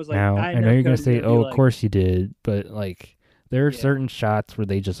 I know you're going to say, of course you did, but, there are certain shots where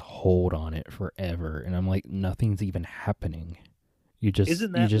they just hold on it forever, and I'm like, nothing's even happening. You just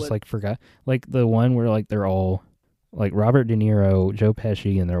forgot. The one where, they're all, Robert De Niro, Joe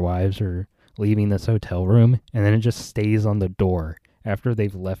Pesci, and their wives are leaving this hotel room, and then it just stays on the door after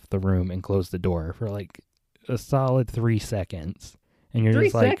they've left the room and closed the door for, a solid 3 seconds. And you're 3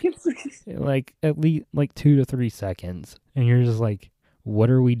 just seconds? At least, 2 to 3 seconds. And you're just what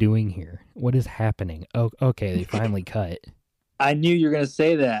are we doing here? What is happening? Oh, okay, they finally cut. I knew you were going to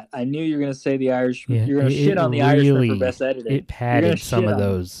say that. I knew you were going to say the Irishman. Yeah, you're going to shit on the Irishman for best editing. It padded some of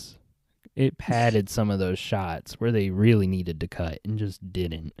those. It padded some of those shots where they really needed to cut and just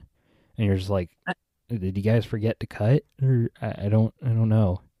didn't. And you're just did you guys forget to cut? Or I don't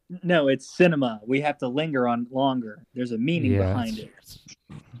know. No, it's cinema. We have to linger on longer. There's a meaning behind it.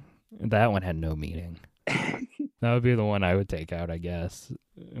 That one had no meaning. That would be the one I would take out, I guess.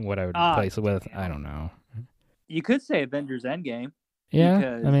 And what I would replace it with, I don't know. You could say Avengers Endgame. Yeah,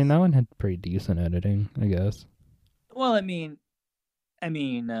 because, that one had pretty decent editing, I guess. Well, I mean,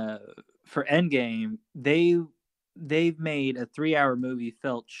 for Endgame, they've made a 3-hour movie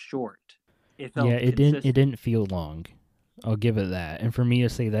felt short. It didn't feel long. I'll give it that. And for me to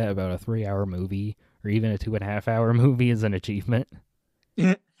say that about a 3-hour movie or even a 2.5-hour movie is an achievement.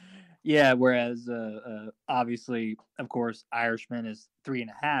 Yeah, whereas obviously, of course, Irishman is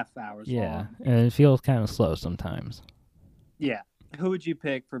 3.5 hours long. Yeah, and it feels kind of slow sometimes. Yeah. Who would you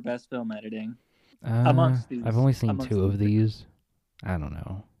pick for best film editing? Amongst these, I've only seen 2 of these. I don't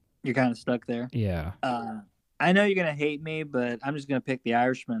know. You're kind of stuck there? Yeah. I know you're going to hate me, but I'm just going to pick The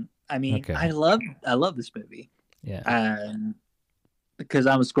Irishman. I mean, okay. I love this movie. Yeah. Because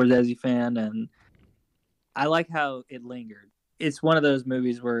I'm a Scorsese fan, and I like how it lingered. It's one of those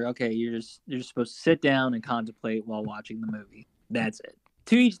movies where, okay, you're just supposed to sit down and contemplate while watching the movie. That's it.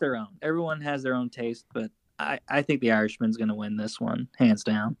 To each their own. Everyone has their own taste, but I think The Irishman's going to win this one, hands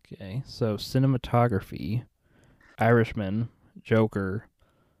down. Okay, so cinematography, Irishman, Joker,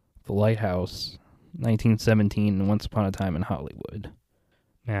 The Lighthouse, 1917, and Once Upon a Time in Hollywood.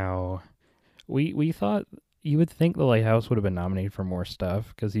 Now, we thought you would think The Lighthouse would have been nominated for more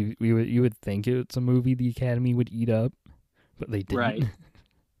stuff because you would think it's a movie the Academy would eat up, but they didn't.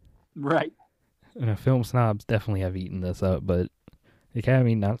 Right. Film snobs definitely have eaten this up, but the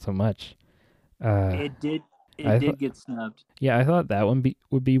Academy not so much. It It did get snubbed. Yeah, I thought that one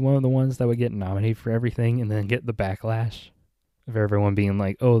would be one of the ones that would get nominated for everything and then get the backlash of everyone being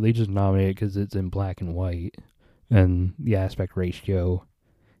like, oh, they just nominated because it's in black and white and the aspect ratio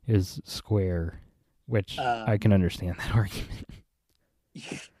is square, which I can understand that argument.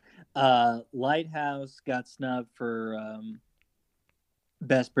 Lighthouse got snubbed for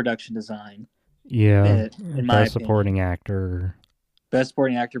best production design. Yeah, in my best supporting actor. Best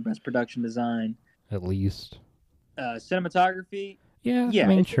supporting actor, best production design. At least. Cinematography. Yeah, I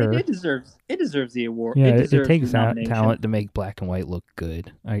mean, sure. It deserves the award. Yeah, it takes talent to make black and white look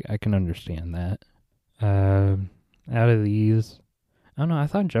good. I can understand that. Out of these, I don't know. I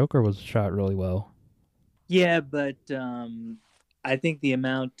thought Joker was shot really well. Yeah, but I think the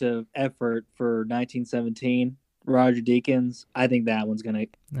amount of effort for 1917, Roger Deakins, I think that one's gonna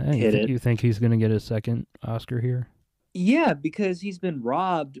hit it. You think he's gonna get a second Oscar here? Yeah, because he's been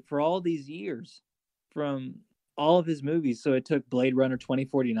robbed for all these years from all of his movies. So it took Blade Runner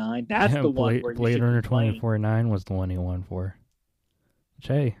 2049. That's the one where Blade Runner 2049 was the one he won for. Which,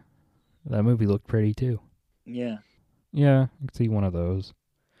 hey, that movie looked pretty too. Yeah. Yeah, I could see one of those.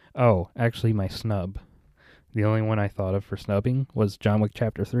 Oh, actually, my snub. The only one I thought of for snubbing was John Wick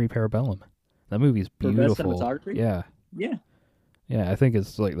Chapter 3 Parabellum. That movie's beautiful. For best cinematography? Yeah. Yeah. Yeah, I think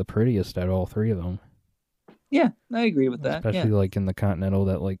it's like the prettiest out of all three of them. Yeah, I agree with that. Especially like in the Continental,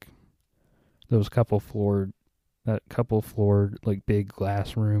 that like those couple floored like big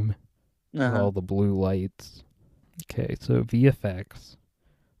glass room with all the blue lights. Okay, so VFX.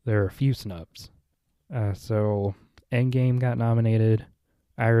 There are a few snubs. So Endgame got nominated,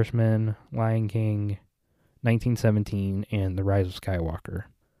 Irishman, Lion King, 1917, and The Rise of Skywalker.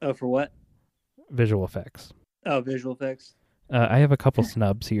 Oh, for what? Visual effects. Oh, visual effects. I have a couple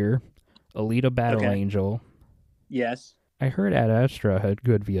snubs here. Alita Battle Angel. Yes. I heard Ad Astra had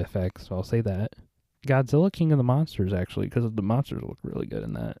good VFX, so I'll say that. Godzilla King of the Monsters, actually, because the monsters look really good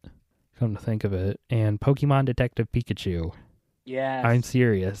in that. Come to think of it. And Pokemon Detective Pikachu. Yes. I'm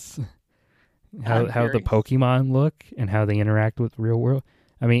serious. How the Pokemon look and how they interact with the real world.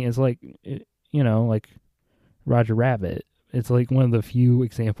 I mean, it's like, like Roger Rabbit. It's like one of the few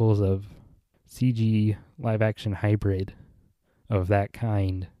examples of CG live-action hybrid of that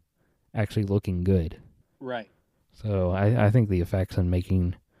kind actually looking good. Right. So I think the effects on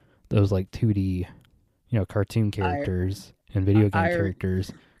making those like 2D, cartoon characters and video game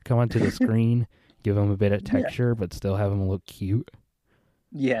characters come onto the screen, give them a bit of texture, but still have them look cute.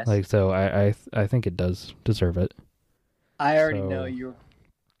 Yes. Like, so I think it does deserve it. I already know you're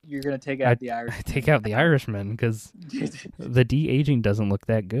going to take out the Irishman. I take out the Irishman because the de-aging doesn't look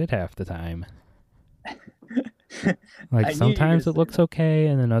that good half the time. Like, sometimes it looks okay,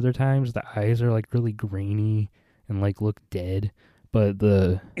 and then other times the eyes are like really grainy and like look dead, but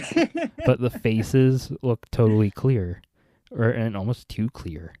the faces look totally clear, and almost too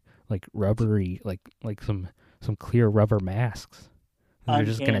clear, like rubbery, like some clear rubber masks. They're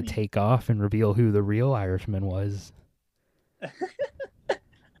just gonna take off and reveal who the real Irishman was. It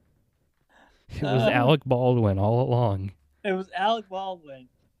was Alec Baldwin all along. It was Alec Baldwin.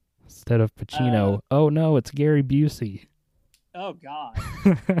 Instead of Pacino. Oh no, it's Gary Busey. Oh God.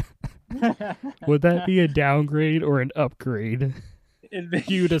 Would that be a downgrade or an upgrade?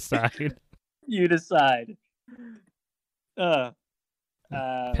 You decide. You decide.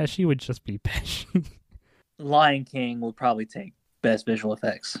 Pesci would just be Pesci. Lion King will probably take best visual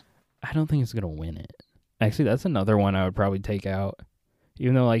effects. I don't think it's gonna win it. Actually, that's another one I would probably take out.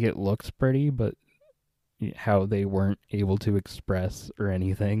 Even though like it looks pretty, but how they weren't able to express or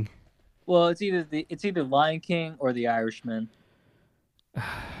anything. Well, it's either Lion King or The Irishman.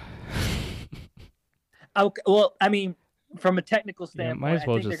 Okay, well, I mean, from a technical standpoint, might as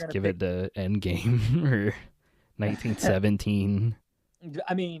well just give it to Endgame or 1917.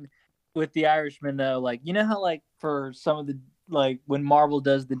 I mean, with The Irishman though, like, you know how like for some of the, like when Marvel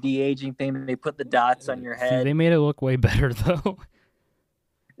does the de-aging thing, they put the dots on your head. See, they made it look way better though.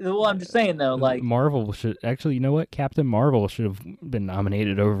 Well, I'm just saying though, like Marvel should actually, you know what? Captain Marvel should have been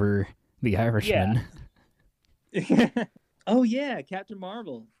nominated over The Irishman. Yeah. Oh yeah, Captain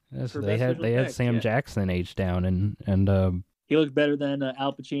Marvel. Yes, they had Sam Jackson aged down and he looked better than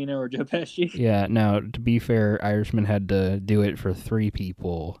Al Pacino or Joe Pesci. Yeah. Now, to be fair, Irishman had to do it for 3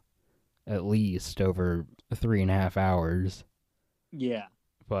 people, at least over 3.5 hours. Yeah.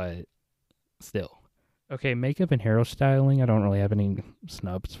 But still. Okay, makeup and hairstyling, I don't really have any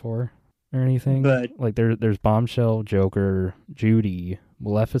snubs for or anything. But like there's Bombshell, Joker, Judy,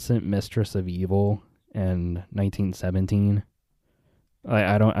 Maleficent, Mistress of Evil, and 1917.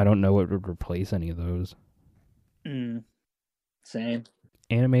 I don't know what would replace any of those. Same.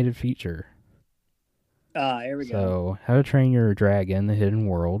 Animated feature. Here we go. So, How to Train Your Dragon, The Hidden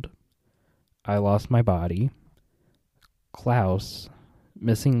World, I Lost My Body, Klaus,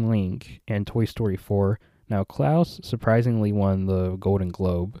 Missing Link, and Toy Story 4. Now, Klaus surprisingly won the Golden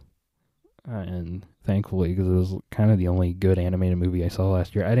Globe, and thankfully, because it was kind of the only good animated movie I saw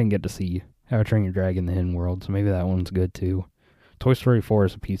last year. I didn't get to see How to Train Your Dragon, The Hidden World, so maybe that one's good too. Toy Story 4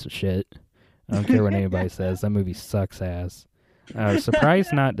 is a piece of shit. I don't care what anybody says. That movie sucks ass.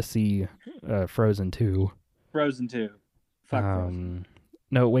 Surprised not to see Frozen 2. Frozen 2. Fuck Frozen.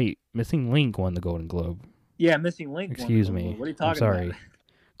 No, wait. Missing Link won the Golden Globe. Yeah, Missing Link Excuse won the Golden me. Globe. What are you talking I'm sorry. about?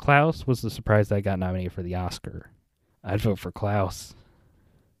 Klaus was the surprise that got nominated for the Oscar. I'd vote for Klaus.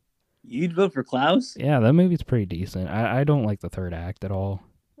 You'd vote for Klaus? Yeah, that movie's pretty decent. I don't like the third act at all.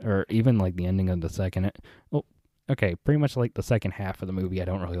 Or even like the ending of the second. Well, okay, pretty much like the second half of the movie I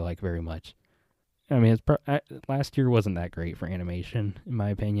don't really like very much. I mean, last year wasn't that great for animation, in my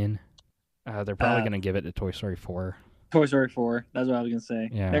opinion. They're probably going to give it to Toy Story 4. Toy Story 4. That's what I was going to say.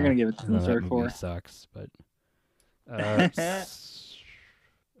 Yeah, they're going to give it to Toy Story 4. That movie sucks, but...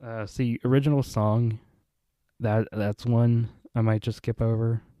 see, original song, that's one I might just skip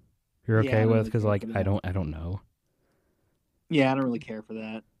over. You're okay with? Because, like, I don't know. Yeah, I don't really care for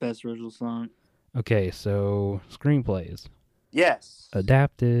that. Best original song. Okay, so screenplays. Yes.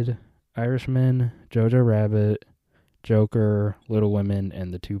 Adapted, Irishman, Jojo Rabbit, Joker, Little Women,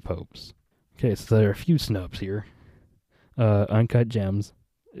 and The Two Popes. Okay, so there are a few snubs here. Uncut Gems.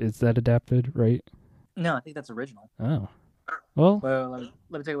 Is that adapted, right? No, I think that's original. Oh. Well,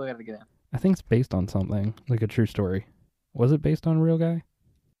 let me take a look at it again. I think it's based on something, like a true story. Was it based on a real guy?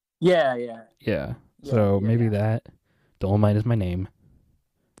 Yeah. Yeah. So maybe that. Dolomite Is My Name.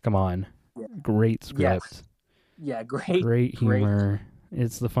 Come on. Yeah. Great script. Yes. Yeah, great. Great humor.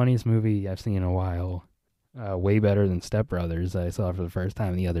 It's the funniest movie I've seen in a while. Way better than Step Brothers that I saw for the first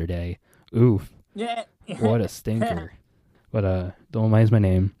time the other day. Oof. Yeah. What a stinker. But Dolomite Is My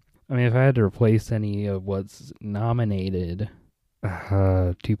Name. I mean, if I had to replace any of what's nominated,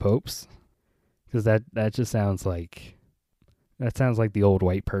 Two Popes, because that just sounds like the old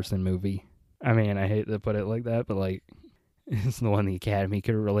white person movie. I mean, I hate to put it like that, but like, it's the one the Academy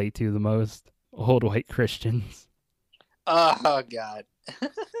could relate to the most. Old white Christians. Oh God.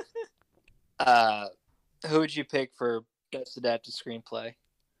 Who would you pick for best adapted screenplay?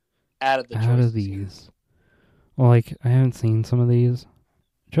 Out of these. Well, like, I haven't seen some of these.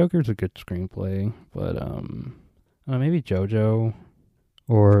 Joker's a good screenplay, but maybe JoJo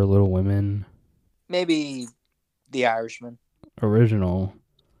or Little Women. Maybe The Irishman. Original,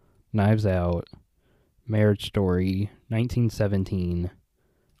 Knives Out, Marriage Story, 1917,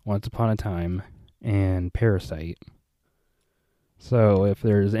 Once Upon a Time, and Parasite. So if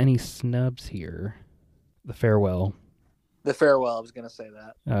there's any snubs here, The Farewell. The Farewell, I was going to say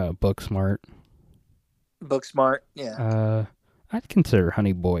that. Booksmart. Booksmart, yeah. I'd consider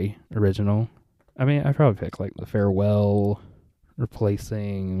Honey Boy original. I mean, I'd probably pick like The Farewell,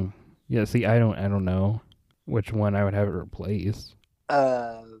 replacing... Yeah, see, I don't know which one I would have it replace.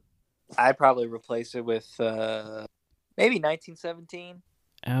 I'd probably replace it with maybe 1917.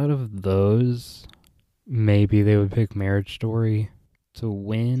 Out of those, maybe they would pick Marriage Story. To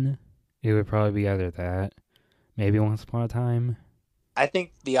win, it would probably be either that, maybe Once Upon a Time. I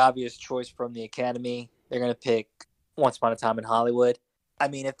think the obvious choice from the Academy, they're going to pick Once Upon a Time in Hollywood. I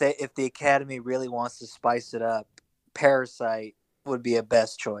mean, if the Academy really wants to spice it up, Parasite would be a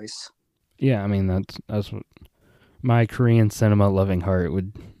best choice. Yeah, I mean, that's what my Korean cinema loving heart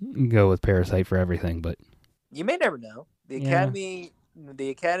would go with Parasite for everything, but you may never know. The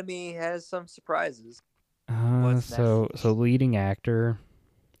Academy has some surprises. So leading actor,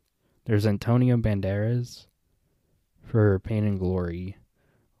 there's Antonio Banderas for Pain and Glory,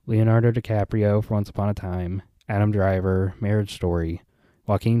 Leonardo DiCaprio for Once Upon a Time, Adam Driver, Marriage Story,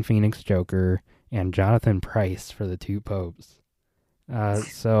 Joaquin Phoenix, Joker, and Jonathan Pryce for The Two Popes.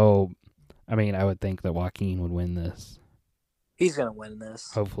 So, I mean, I would think that Joaquin would win this. He's going to win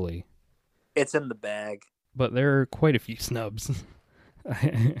this. Hopefully. It's in the bag. But there are quite a few snubs,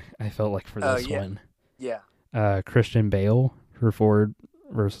 I felt like, for this one. Yeah. Christian Bale for Ford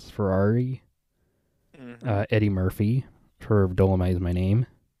versus Ferrari. Mm-hmm. Eddie Murphy for Dolomite Is My Name.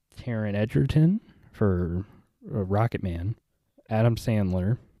 Taron Egerton for Rocketman. Adam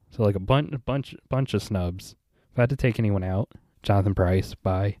Sandler. So like a bunch of snubs. If I had to take anyone out, Jonathan Pryce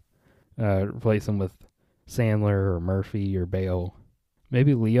by replace him with Sandler or Murphy or Bale.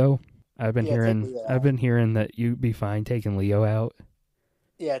 Maybe Leo. I've been hearing that you'd be fine taking Leo out.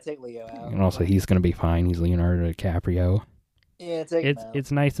 Yeah, take Leo out. And also he's gonna be fine. He's Leonardo DiCaprio. Yeah, take him out.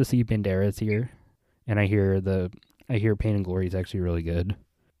 It's nice to see Banderas here, and I hear Pain and Glory is actually really good.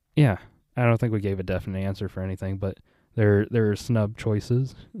 Yeah, I don't think we gave a definite answer for anything, but there are snub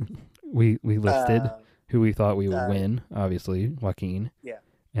choices. we listed who we thought we would win, obviously, Joaquin. Yeah.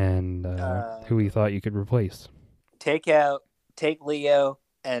 And who we thought you could replace. Take Leo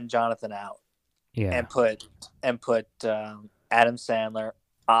and Jonathan out. Yeah. And put Adam Sandler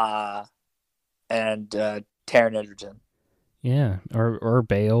and Taron Egerton. Yeah, or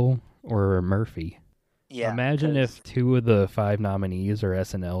Bale or Murphy. Yeah. Imagine if 2 of the 5 nominees are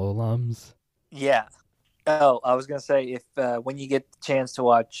SNL alums. Yeah. Oh, I was gonna say if when you get the chance to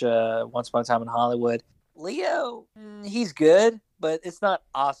watch Once Upon a Time in Hollywood, Leo, he's good, but it's not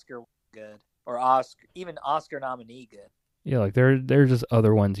Oscar good or Oscar nominee good. Yeah, like there are just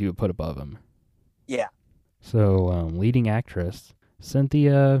other ones you would put above him. Yeah. So leading actress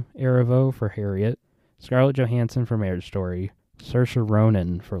Cynthia Erivo for Harriet, Scarlett Johansson for Marriage Story, Saoirse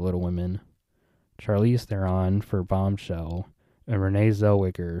Ronan for Little Women, Charlize Theron for Bombshell, and Renee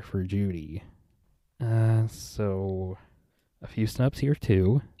Zellweger for Judy. So a few snubs here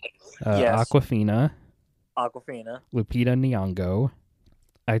too. Yes. Awkwafina, Lupita Nyong'o.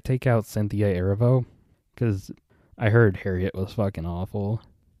 I take out Cynthia Erivo because I heard Harriet was fucking awful.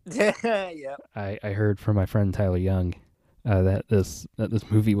 Yeah. I heard from my friend Tyler Young that this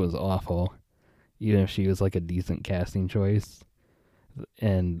movie was awful, even if she was like a decent casting choice.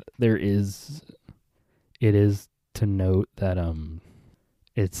 And it is to note that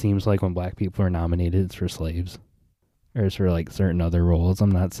it seems like when black people are nominated, it's for slaves, or it's for like certain other roles. I'm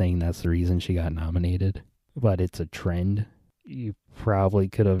not saying that's the reason she got nominated, but it's a trend. You probably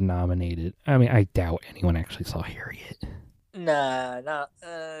could have nominated. I mean, I doubt anyone actually saw Harriet. Nah.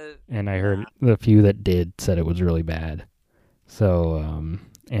 And I heard the few that did said it was really bad. So,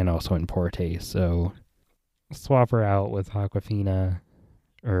 and also in poor taste. So, swap her out with Awkwafina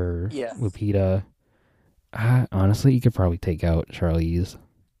or Lupita. Honestly, you could probably take out Charlize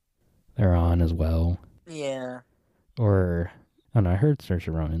Theron as well. Yeah. Or, I don't know, I heard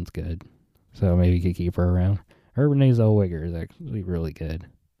Saoirse Ronan's good. So maybe you could keep her around. Her Renee Zellweger is actually really good.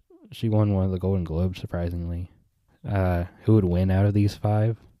 She won one of the Golden Globes, surprisingly. Who would win out of these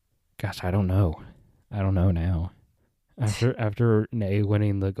 5? Gosh, I don't know. I don't know now. After Renee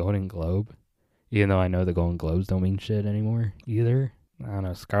winning the Golden Globe, even though I know the Golden Globes don't mean shit anymore either. I don't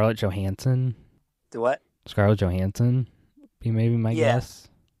know. Scarlett Johansson. Do what? Scarlett Johansson be maybe my guess.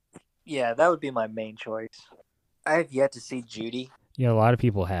 Yeah, that would be my main choice. I have yet to see Judy. Yeah, a lot of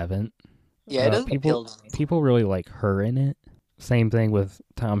people haven't. Yeah, it doesn't appeal to me. People really like her in it. Same thing with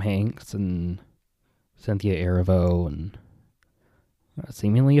Tom Hanks and Cynthia Erivo and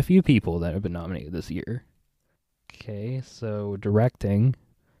seemingly a few people that have been nominated this year. Okay, so directing.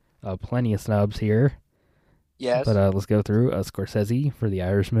 Plenty of snubs here. Yes. But let's go through. Scorsese for The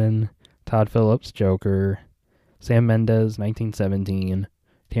Irishman, Todd Phillips, Joker, Sam Mendes, 1917,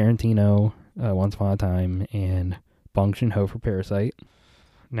 Tarantino, Once Upon a Time, and Bong Joon-ho for Parasite.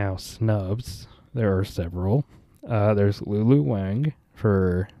 Now, snubs. There are several. There's Lulu Wang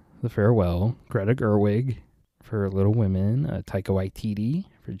for The Farewell, Greta Gerwig for Little Women, Taika Waititi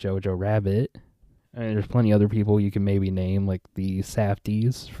for Jojo Rabbit. And there's plenty other people you can maybe name, like the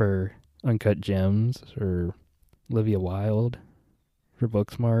Safdies for Uncut Gems, or Olivia Wilde for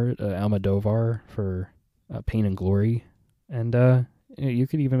Booksmart, Almodovar for Pain and Glory. And you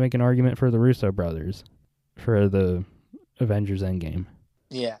could even make an argument for the Russo brothers for the Avengers Endgame.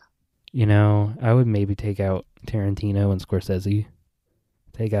 Yeah. You know, I would maybe take out Tarantino and Scorsese.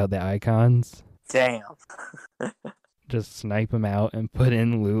 Take out the icons. Damn. Just snipe them out and put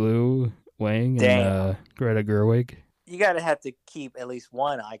in Lulu Wang and Greta Gerwig. You gotta have to keep at least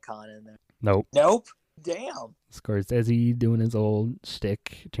one icon in there. Nope. Damn. Scorsese doing his old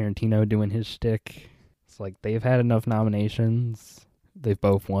shtick. Tarantino doing his shtick. It's like they've had enough nominations. They've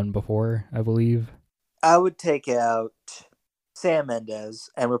both won before, I believe. I would take out Sam Mendes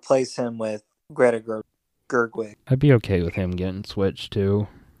and replace him with Greta Gerwig. I'd be okay with him getting switched too.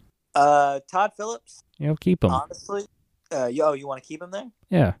 Todd Phillips. Keep him. Honestly, you want to keep him there?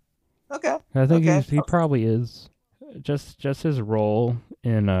 Yeah. Okay. I think he probably is. Just his role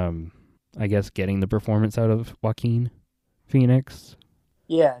in I guess getting the performance out of Joaquin Phoenix.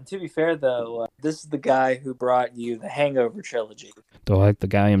 Yeah, and to be fair though, this is the guy who brought you the Hangover trilogy. Do I like the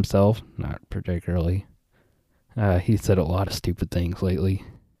guy himself? Not particularly. He said a lot of stupid things lately.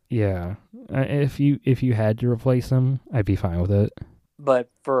 Yeah, if you had to replace him, I'd be fine with it. But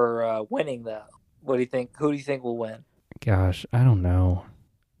for winning though, what do you think? Who do you think will win? Gosh, I don't know.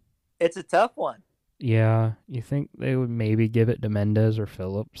 It's a tough one. Yeah, you think they would maybe give it to Mendes or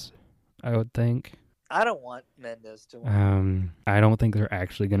Phillips? I would think. I don't want Mendes to win. I don't think they're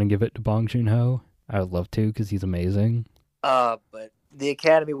actually going to give it to Bong Joon-ho. I would love to because he's amazing. But the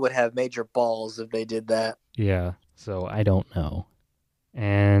Academy would have major balls if they did that. Yeah, so I don't know.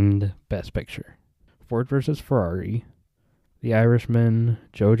 And Best Picture. Ford versus Ferrari, The Irishman,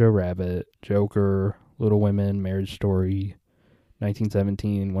 Jojo Rabbit, Joker, Little Women, Marriage Story,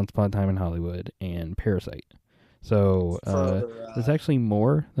 1917, Once Upon a Time in Hollywood, and Parasite. So there's actually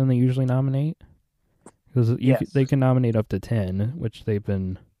more than they usually nominate. Because they can nominate up to 10, which they've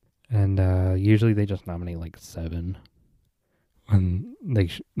been... And usually they just nominate like 7. When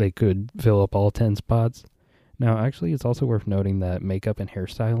they could fill up all 10 spots. Now, actually, it's also worth noting that makeup and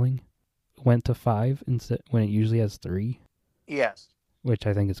hairstyling went to 5 instead when it usually has 3. Yes. Which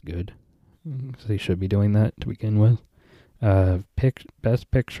I think is good. So they should be doing that to begin with.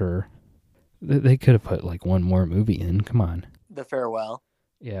 Best Picture. They could have put like one more movie in. Come on. The Farewell.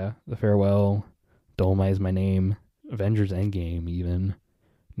 Yeah, The Farewell. Dolomite Is My Name. Avengers Endgame, even.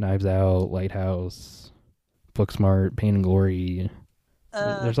 Knives Out. Lighthouse. Booksmart. Pain and Glory.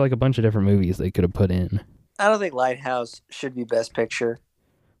 There's like a bunch of different movies they could have put in. I don't think Lighthouse should be Best Picture.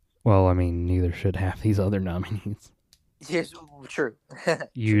 Well, I mean, neither should half these other nominees. Yes, true.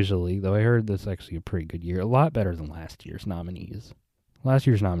 Usually, though I heard this is actually a pretty good year. A lot better than last year's nominees. Last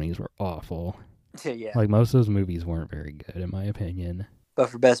year's nominees were awful. Yeah. Like, most of those movies weren't very good, in my opinion. But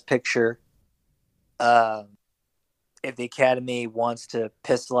for Best Picture, if the Academy wants to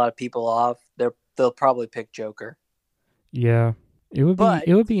piss a lot of people off, they'll probably pick Joker. Yeah. It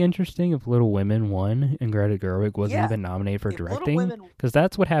would be interesting if Little Women won and Greta Gerwig wasn't even nominated for directing. Because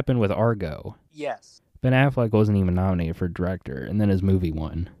that's what happened with Argo. Yes. Ben Affleck wasn't even nominated for director, and then his movie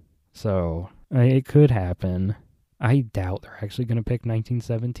won. So, it could happen. I doubt they're actually going to pick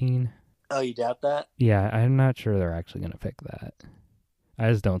 1917. Oh, you doubt that? Yeah, I'm not sure they're actually going to pick that. I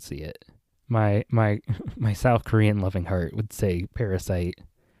just don't see it. My South Korean loving heart would say Parasite.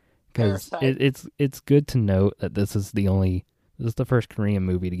 Because it's good to note that this is the first Korean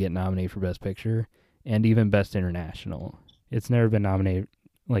movie to get nominated for Best Picture and even Best International. It's never been nominated,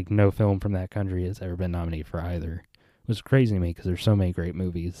 like no film from that country has ever been nominated for either. It was crazy to me because there's so many great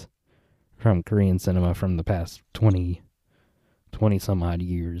movies from Korean cinema from the past 20 some odd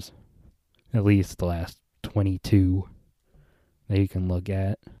years. At least the last 22 that you can look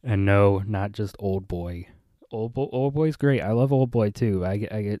at. And no, not just Old Boy. Old Boy's great. I love Old Boy too. I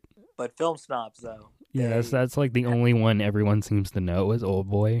get. But film snobs though. Yeah, that's like the only one everyone seems to know is Old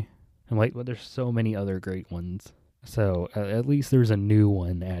Boy. I'm like, well, there's so many other great ones. So at least there's a new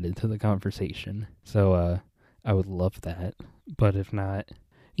one added to the conversation. So I would love that. But if not,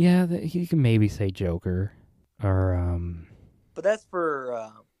 yeah, you can maybe say Joker or But that's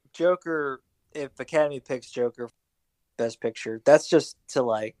for Joker. If Academy picks Joker Best Picture, that's just to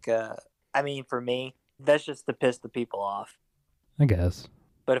like. I mean, for me, that's just to piss the people off. I guess.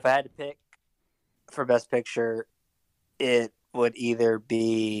 But if I had to pick for Best Picture, it would either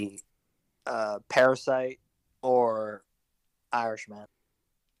be Parasite or Irishman.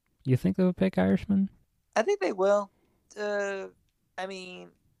 You think they would pick Irishman? I think they will. I mean,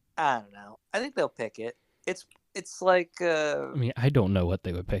 I don't know. I think they'll pick it. It's like. I mean, I don't know what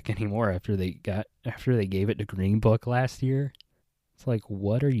they would pick anymore after they gave it to Green Book last year. It's like,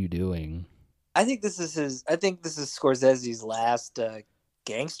 what are you doing? I think this is Scorsese's last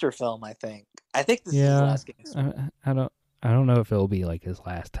gangster film. I think this is his last gangster. I don't know if it'll be like his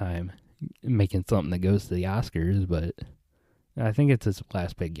last time making something that goes to the Oscars, but I think it's his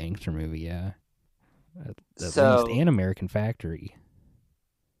last big gangster movie. Yeah, at least, and American Factory.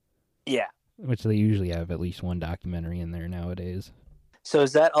 Yeah, which they usually have at least one documentary in there nowadays. So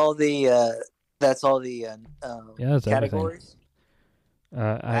is that all the? That's all the that's categories.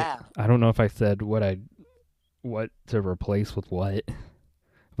 Wow. I don't know if I said what to replace with what,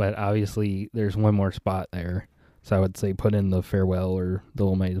 but obviously there's one more spot there, so I would say put in The Farewell or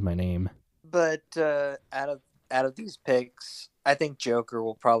Dolomite Is My Name. But out of these picks, I think Joker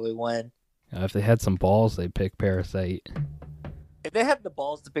will probably win. If they had some balls, they'd pick Parasite. If they have the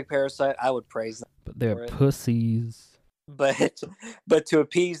balls to pick Parasite, I would praise them. But they're pussies. But to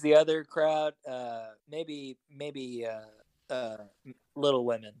appease the other crowd, maybe Little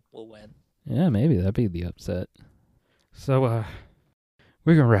Women will win. Yeah, maybe that'd be the upset. So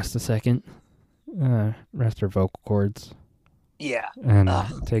we're gonna rest a second, rest our vocal cords. Yeah, and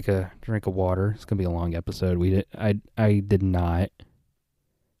take a drink of water. It's gonna be a long episode. I did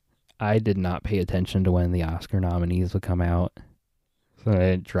not pay attention to when the Oscar nominees would come out. So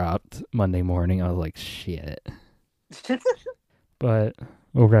it dropped Monday morning. I was like, shit. But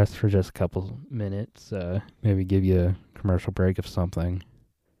we'll rest for just a couple minutes. Maybe give you a commercial break of something.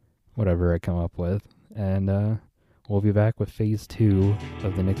 Whatever I come up with. And we'll be back with Phase 2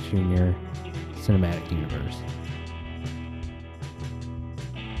 of the Nick Jr. Cinematic Universe.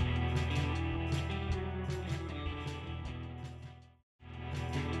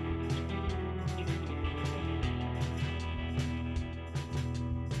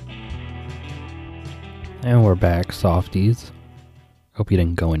 And we're back, softies. Hope you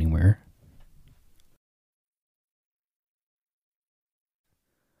didn't go anywhere.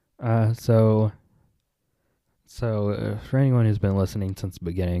 So for anyone who's been listening since the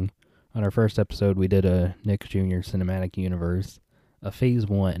beginning, on our first episode we did a Nick Jr. Cinematic Universe, a Phase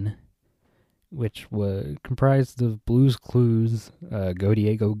 1, which was comprised of Blue's Clues, Go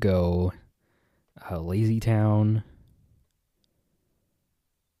Diego Go, Lazy Town,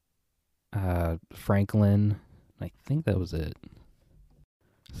 Franklin. I think that was it.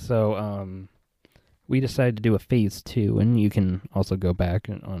 So, we decided to do a Phase 2, and you can also go back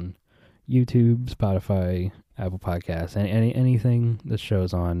on YouTube, Spotify, Apple Podcasts, anything this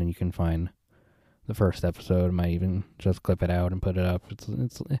show's on, and you can find the first episode. I might even just clip it out and put it up.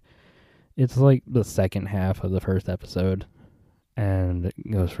 It's like the second half of the first episode, and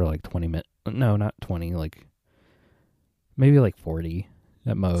it goes for like 20 minutes. No, not 20, like maybe like 40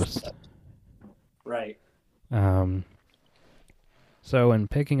 at most. Right. So in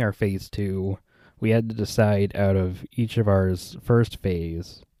picking our Phase 2, we had to decide out of each of ours first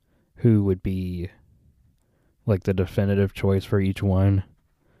phase who would be like the definitive choice for each one.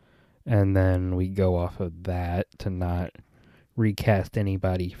 And then we go off of that to not recast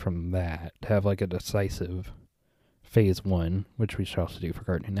anybody from that, to have like a decisive Phase 1, which we should also do for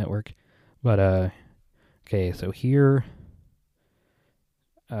Cartoon Network. But, okay, so here,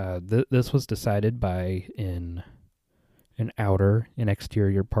 this was decided by an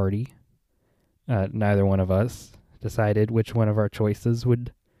exterior party. Neither one of us decided which one of our choices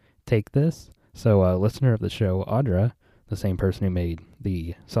would take this. So a listener of the show, Audra, the same person who made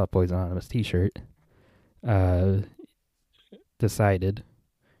the Soft Boys Anonymous t-shirt, decided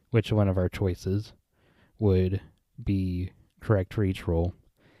which one of our choices would be correct for each role.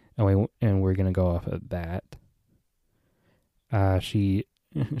 And we're going to go off of that. She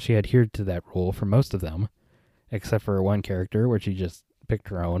adhered to that rule for most of them, except for one character where she just picked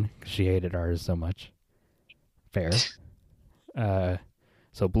her own because she hated ours so much. Fair.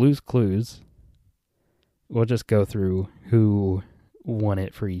 So Blue's Clues, we'll just go through who won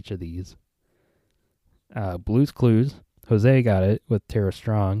it for each of these. Blue's Clues, Jose got it with Tara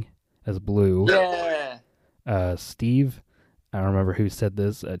Strong as Blue. Yeah. Steve, I don't remember who said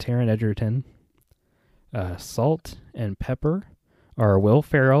this, Taron Egerton. Salt and Pepper are Will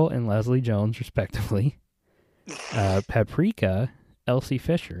Ferrell and Leslie Jones, respectively. Paprika, Elsie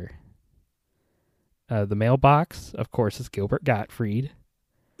Fisher. The Mailbox, of course, is Gilbert Gottfried.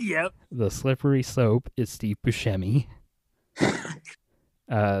 Yep. The Slippery Soap is Steve Buscemi.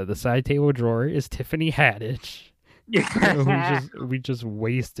 The Side Table Drawer is Tiffany Haddish. we just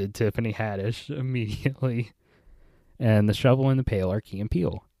wasted Tiffany Haddish immediately. And the Shovel and the Pail are Key and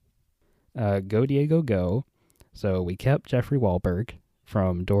Peele. Go Diego Go. So we kept Jeffrey Wahlberg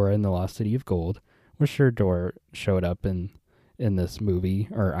from Dora and the Lost City of Gold. We're sure Dora showed up in this movie,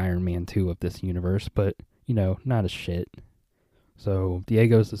 or Iron Man 2 of this universe, but, not as shit. So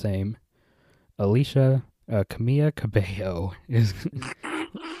Diego's the same. Alicia, Camilla Cabello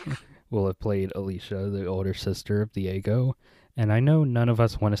will have played Alicia, the older sister of Diego. And I know none of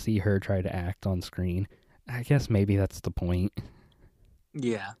us want to see her try to act on screen. I guess maybe that's the point.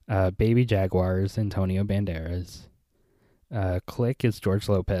 Yeah. Baby Jaguars, Antonio Banderas. Click is George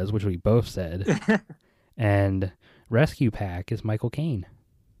Lopez, which we both said. And Rescue Pack is Michael Caine.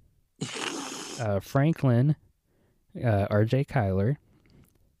 Franklin, R.J. Kyler.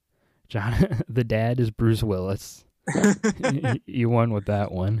 John, the dad is Bruce Willis. You won with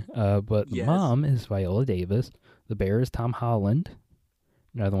that one. But the mom is Viola Davis. The bear is Tom Holland.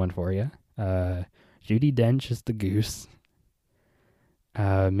 Another one for you. Judi Dench is the goose.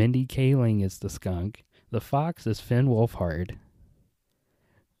 Mindy Kaling is the skunk. The fox is Finn Wolfhard.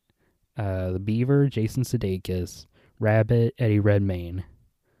 The beaver, Jason Sudeikis. Rabbit, Eddie Redmayne.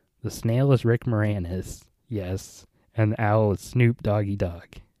 The snail is Rick Moranis. Yes. And the owl is Snoop Doggy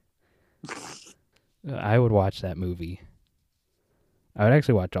Dogg. I would watch that movie. I would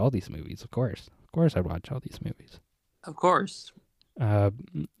actually watch all these movies, of course. Of course I'd watch all these movies. Of course.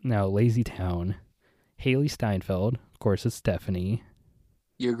 Now, Lazy Town. Haley Steinfeld, of course, is Stephanie.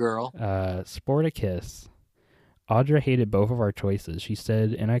 Your girl. Sporticus. Audra hated both of our choices. She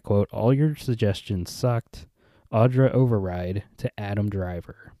said, and I quote, "All your suggestions sucked. Audra override to Adam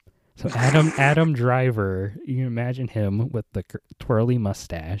Driver." So Adam Driver, you can imagine him with the twirly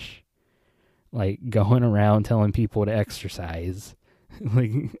mustache, like going around telling people to exercise,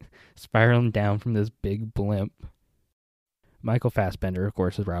 like spiraling down from this big blimp. Michael Fassbender, of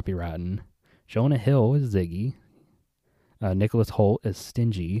course, is Robbie Rotten. Jonah Hill is Ziggy. Nicholas Hoult is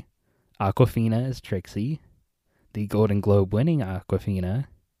Stingy. Awkwafina is Trixie. The Golden Globe winning Awkwafina.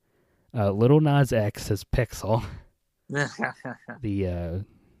 Little Nas X as Pixel. The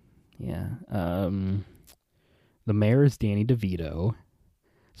the mayor is Danny DeVito,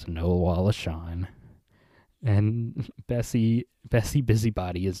 so Noah Wallace Shawn, and Bessie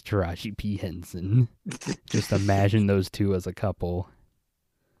Busybody is Taraji P Henson. Just imagine those two as a couple.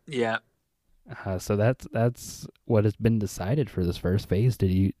 Yeah. So that's what has been decided for this first phase.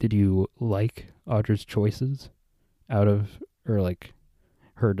 Did you like Audra's choices out of, or like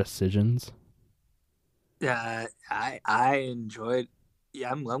her decisions? I enjoyed.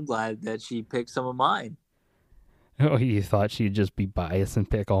 Yeah, I'm glad that she picked some of mine. Oh, you thought she'd just be biased and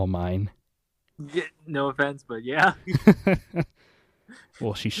pick all mine? Yeah, no offense, but yeah.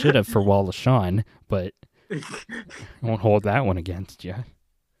 Well, she should have for Wallace Shawn, but I won't hold that one against you.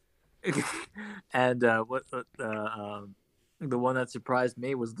 And the one that surprised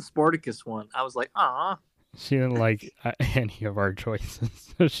me was the Sporticus one. I was like, ah. She didn't like any of our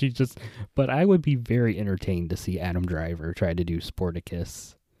choices. So but I would be very entertained to see Adam Driver try to do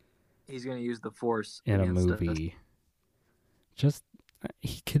Sporticus. He's gonna use the Force in a movie.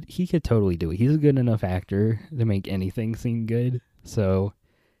 He could totally do it. He's a good enough actor to make anything seem good. So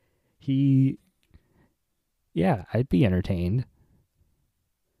I'd be entertained.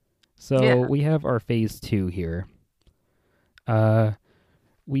 So we have our phase 2 here.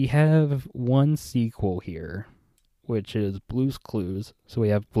 We have one sequel here, which is Blue's Clues. So we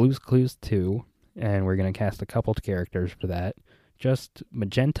have Blue's Clues 2, and we're going to cast a couple of characters for that. Just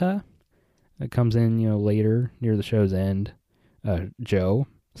Magenta, that comes in, later, near the show's end. Joe,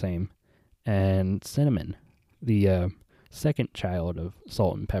 same. And Cinnamon, the second child of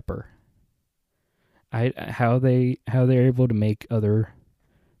Salt and Pepper. How they're able to make other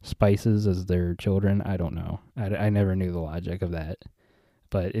spices as their children, I don't know. I never knew the logic of that.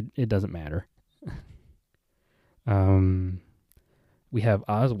 But it doesn't matter. We have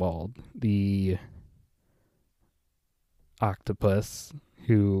Oswald, the octopus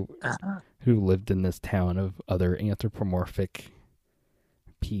who lived in this town of other anthropomorphic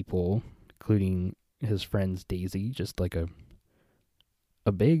people, including his friends Daisy, just like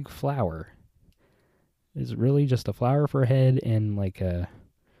a big flower. It's really just a flower for her head and like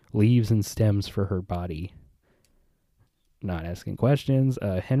leaves and stems for her body. Not asking questions.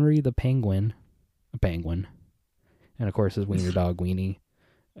 Henry the penguin, a penguin, and of course his wiener dog Weenie.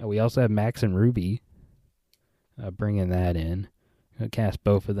 We also have Max and Ruby. Bringing that in. Cast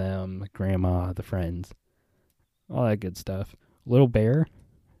both of them, Grandma, the friends, all that good stuff. Little Bear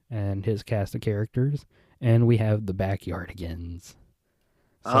and his cast of characters, and we have the Backyardigans.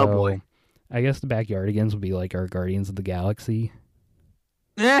 Oh boy! I guess the Backyardigans would be like our Guardians of the Galaxy.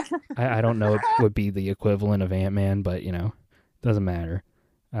 I don't know. It would be the equivalent of Ant-Man, but doesn't matter.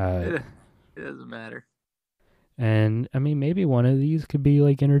 It doesn't matter. And I mean, maybe one of these could be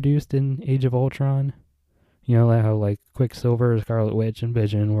like introduced in Age of Ultron. How like Quicksilver, Scarlet Witch, and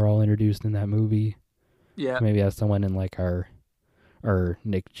Vision were all introduced in that movie. Yeah. Maybe have someone in like our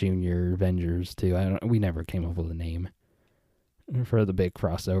Nick Jr. Avengers too. We never came up with a name for the big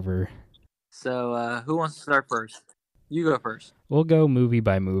crossover. So who wants to start first? You go first. We'll go movie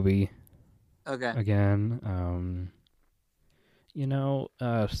by movie. Okay. Again,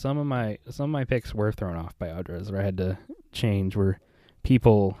 some of my picks were thrown off by Audra's, where I had to change. Where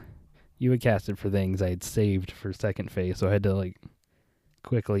people you had casted for things I had saved for second phase, so I had to like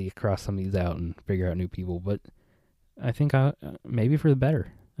quickly cross some of these out and figure out new people. But I think maybe for the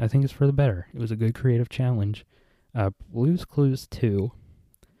better. I think it's for the better. It was a good creative challenge. Blue's Clues 2.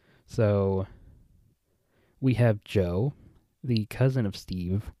 So we have Joe, the cousin of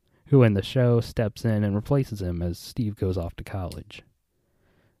Steve, who in the show steps in and replaces him as Steve goes off to college.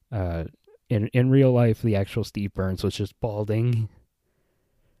 In real life, the actual Steve Burns was just balding,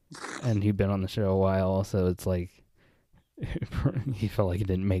 and he'd been on the show a while, so it's like he felt like it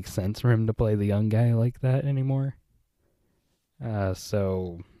didn't make sense for him to play the young guy like that anymore.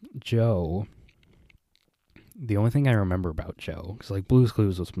 So Joe, the only thing I remember about Joe, because like Blue's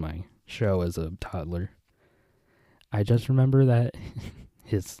Clues was my show as a toddler, I just remember that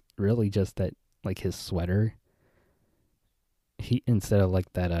his sweater, he, instead of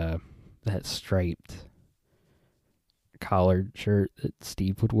like that striped collared shirt that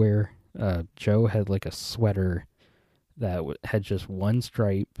Steve would wear, Joe had like a sweater that had just one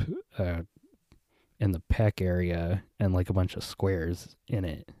stripe in the pec area and like a bunch of squares in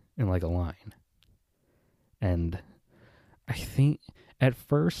it in like a line. And I think at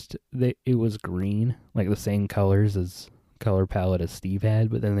first it was green, like the same color palette as Steve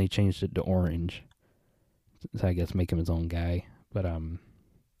had, but then they changed it to orange. So I guess make him his own guy. But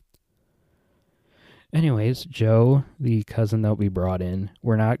Anyways, Joe, the cousin that we brought in,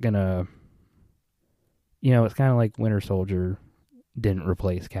 we're not gonna. It's kind of like Winter Soldier didn't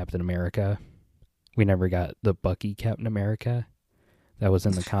replace Captain America. We never got the Bucky Captain America that was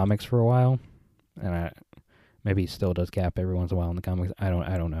in the comics for a while, and maybe he still does Cap every once in a while in the comics. I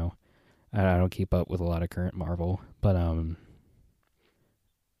don't know. I don't keep up with a lot of current Marvel, but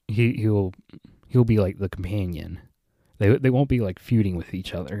he'll be like the companion. They won't be like feuding with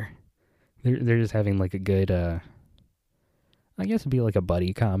each other. They're just having like a good I guess it'd be like a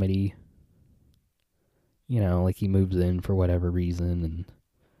buddy comedy. Like he moves in for whatever reason, and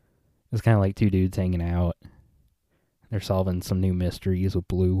it's kind of like two dudes hanging out. They're solving some new mysteries with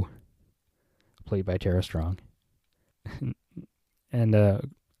Blue, played by Tara Strong. And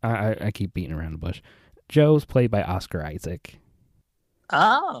I keep beating around the bush. Joe's played by Oscar Isaac.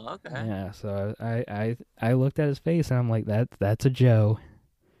 Oh, okay. Yeah, so I looked at his face and I'm like, that's a Joe,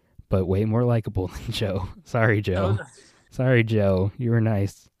 but way more likable than Joe. Sorry, Joe. Sorry, Joe. You were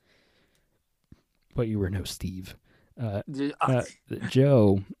nice, but you were no Steve.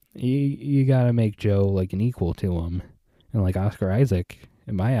 Joe, you gotta make Joe like an equal to him, and like Oscar Isaac,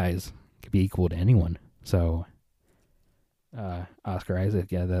 in my eyes, could be equal to anyone. So, Oscar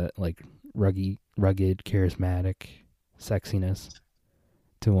Isaac, yeah, that like rugged, charismatic sexiness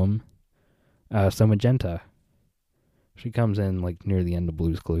to him. So Magenta, she comes in like near the end of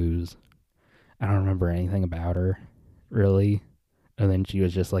Blue's Clues. I don't remember anything about her, really. And then she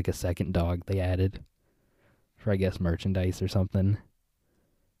was just like a second dog they added for, I guess, merchandise or something.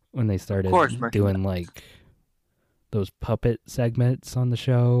 When they started doing like those puppet segments on the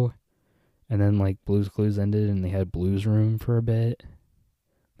show. And then like Blue's Clues ended and they had Blue's Room for a bit.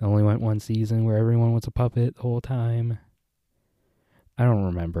 They only went one season where everyone was a puppet the whole time. I don't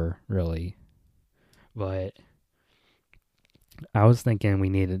remember, really. But I was thinking we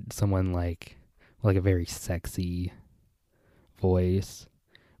needed someone like a very sexy voice.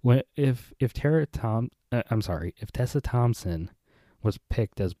 If Tessa Thompson was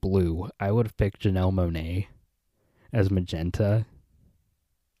picked as Blue, I would have picked Janelle Monáe as Magenta.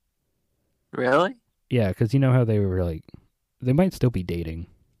 Really? Yeah, because you know how they were like, they might still be dating.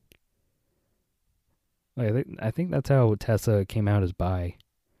 Like, I think that's how Tessa came out as bi.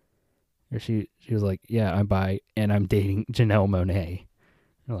 Or she was like, yeah, I'm bi, and I'm dating Janelle Monáe.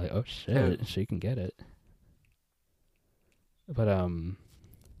 You're like, oh shit, she can get it. But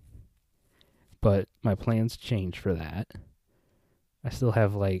my plans changed for that. I still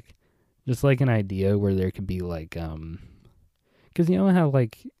have like, just like an idea where there could be like, because you know how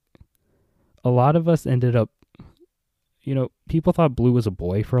like, a lot of us ended up, people thought Blue was a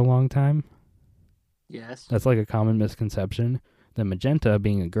boy for a long time. Yes. That's like a common misconception. Then Magenta,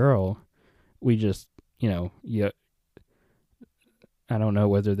 being a girl, we just, I don't know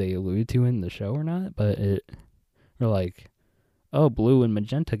whether they alluded to it in the show or not, but we're like, oh, Blue and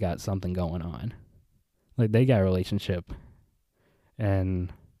Magenta got something going on. Like, they got a relationship.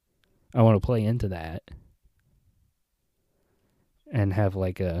 And I want to play into that. And have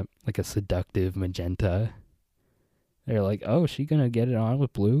like a seductive Magenta. They're like, oh, she gonna get it on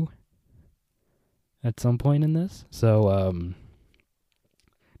with Blue at some point in this? So,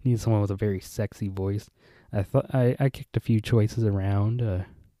 need someone with a very sexy voice. I thought I kicked a few choices around,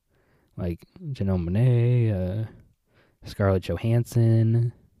 like Janelle Monáe, Scarlett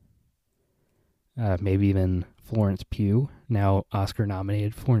Johansson, maybe even Florence Pugh, now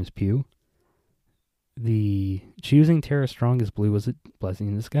Oscar-nominated Florence Pugh. The choosing Tara Strong as Blue was a blessing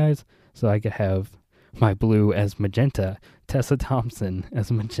in disguise, so I could have my Blue as Magenta, Tessa Thompson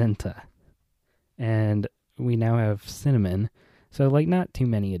as Magenta. And we now have Cinnamon, so like not too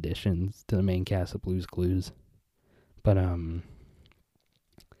many additions to the main cast of Blue's Clues. But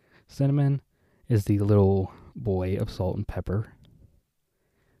Cinnamon is the little boy of Salt and Pepper,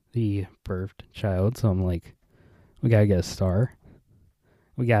 the birthed child, so I'm like, we gotta get a star.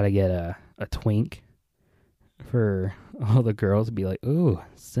 We gotta get a twink for all the girls to be like, ooh,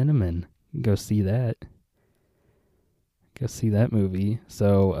 Cinnamon, go see that. Go see that movie.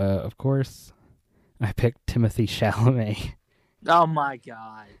 So, of course, I picked Timothée Chalamet. Oh my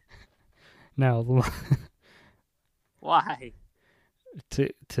god. Now, why?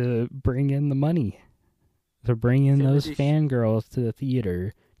 To bring in the money. To bring in those fangirls to the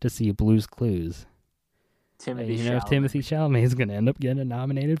theater to see Blue's Clues. If Timothée Chalamet is going to end up getting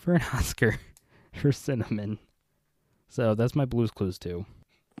nominated for an Oscar for Cinnamon. So that's my Blue's Clues too.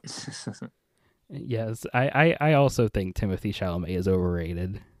 Yes, I also think Timothée Chalamet is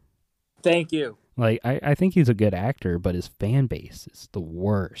overrated. Thank you. Like, I think he's a good actor, but his fan base is the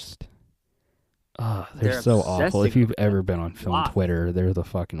worst. They're so awful. If you've ever been on film Twitter, they're the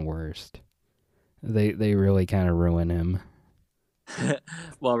fucking worst. They really kind of ruin him.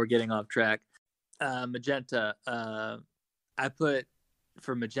 While we're getting off track, Magenta. I put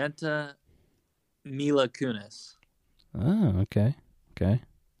for Magenta, Mila Kunis. Oh, okay.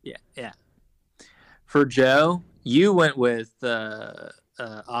 Yeah. For Joe, you went with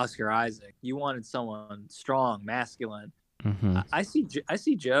Oscar Isaac. You wanted someone strong, masculine. Mm-hmm. I see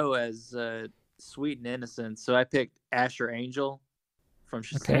Joe as sweet and innocent, so I picked Asher Angel from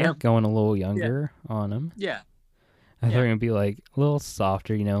Shazam. Okay, going a little younger on him. Yeah. I thought it would be like a little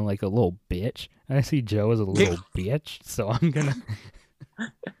softer, like a little bitch. I see Joe as a little bitch, so I'm gonna.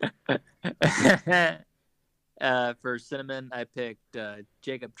 For Cinnamon, I picked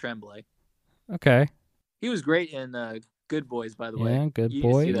Jacob Tremblay. Okay. He was great in Good Boys, by the way. Yeah, Good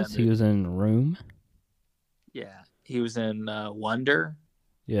Boys. He was in Room. Yeah, he was in Wonder.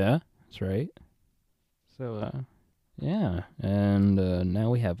 Yeah, that's right. So, yeah, and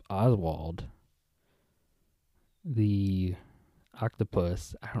now we have Oswald, the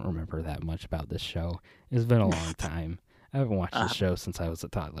octopus. I don't remember that much about this show. It's been a long time. I haven't watched this show since I was a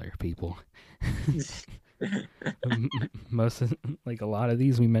toddler, people. Most of, a lot of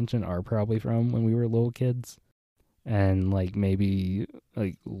these we mentioned are probably from when we were little kids, and maybe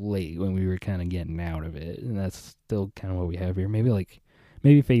late when we were kind of getting out of it, and that's still kind of what we have here.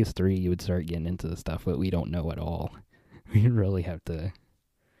 Maybe phase 3 you would start getting into the stuff that we don't know at all. We really have to.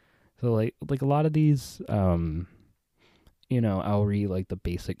 So a lot of these, I'll read the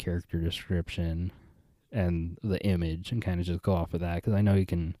basic character description and the image and kind of just go off of that, because I know you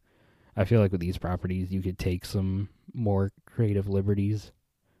can. I feel like with these properties you could take some more creative liberties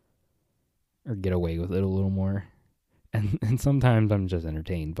or get away with it a little more. And sometimes I'm just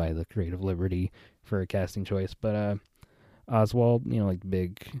entertained by the creative liberty for a casting choice. But Oswald,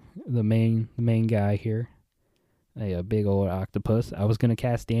 the main guy here, a big old octopus. I was gonna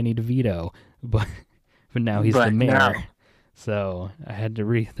cast Danny DeVito, but now he's the mayor, no. So I had to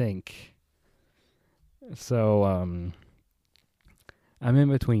rethink. So I'm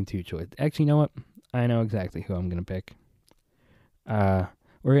in between two choices. Actually, you know what? I know exactly who I'm gonna pick. We're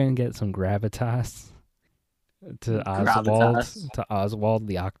gonna get some gravitas to Oswald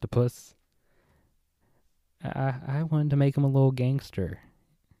the octopus. I wanted to make him a little gangster,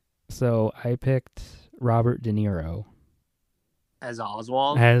 so I picked Robert De Niro as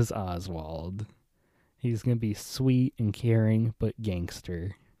Oswald. He's gonna be sweet and caring, but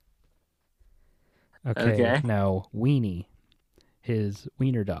gangster. Okay. Now Weenie, his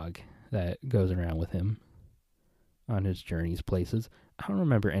wiener dog that goes around with him on his journeys places. I don't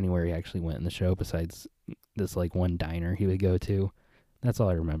remember anywhere he actually went in the show besides this one diner he would go to. That's all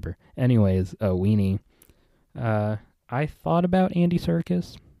I remember. Anyways, Weenie. I thought about Andy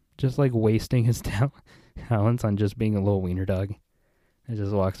Serkis, just wasting his talents on just being a little wiener dog. It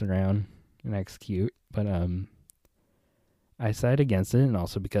just walks around and acts cute. But I decided against it, and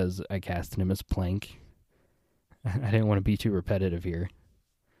also because I casted him as Plank. I didn't want to be too repetitive here.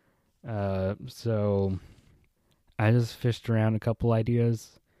 So I just fished around a couple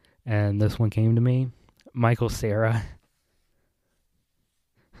ideas, and this one came to me. Michael Cera.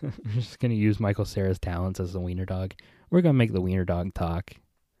 We're just going to use Michael Cera's talents as the wiener dog. We're going to make the wiener dog talk.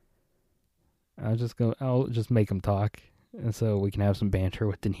 I'll just make him talk, and so we can have some banter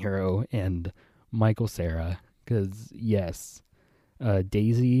with De Niro and Michael Cera. Because, yes,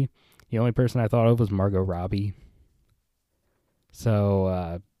 Daisy, the only person I thought of was Margot Robbie.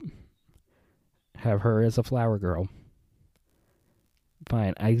 So, have her as a flower girl.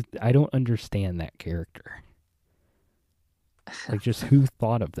 Fine. I don't understand that character. Just who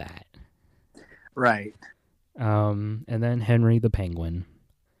thought of that? Right. And then Henry the Penguin.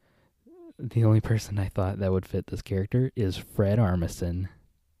 The only person I thought that would fit this character is Fred Armisen.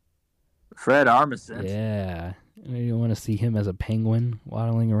 Fred Armisen? Yeah. You want to see him as a penguin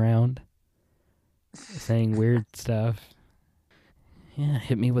waddling around, saying weird stuff. Yeah,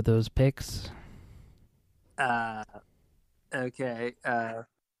 hit me with those picks. Okay.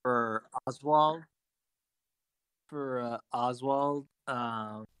 For Oswald. Who's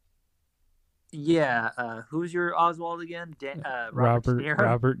your Oswald again? Robert De Niro?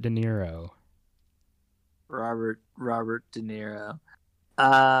 Robert De Niro. Robert De Niro.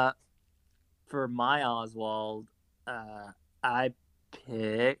 For my Oswald, I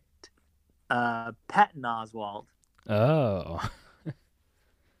picked Patton Oswalt. Oh.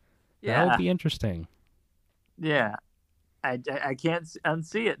 Yeah. That would be interesting. Yeah. I can't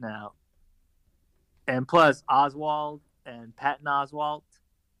unsee it now. And plus, Oswald and Patton Oswalt,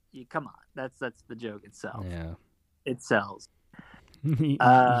 come on. That's the joke itself. Yeah. It sells. You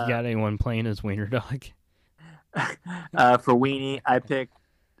got anyone playing as wiener dog? For Weenie, I picked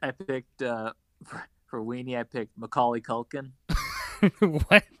For Weenie, I picked Macaulay Culkin.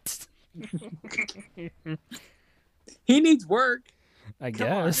 What? He needs work. I Come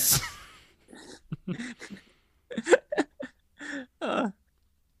on guess.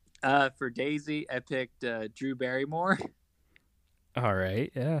 For Daisy, I picked Drew Barrymore. All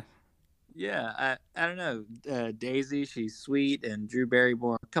right, yeah. Yeah, I don't know. Daisy, she's sweet, and Drew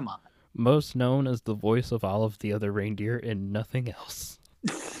Barrymore, come on. Most known as the voice of all of the other reindeer and nothing else.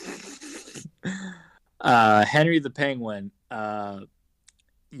 Henry the Penguin. You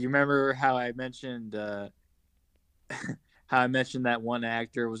remember how I mentioned that one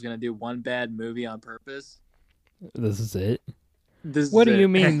actor was going to do one bad movie on purpose? This is it. What do you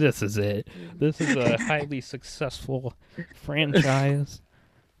mean this is it? This is a highly successful franchise.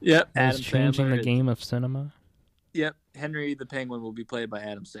 Yep, That's Adam changing Sandler. the game of cinema. Yep, Henry the Penguin will be played by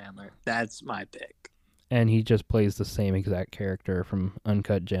Adam Sandler. That's my pick. And he just plays the same exact character from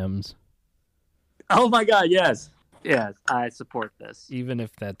Uncut Gems. Oh my God, yes. Yes, I support this. Even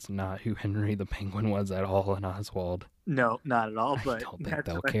if that's not who Henry the Penguin was at all in Oswald. No, not at all, but I don't think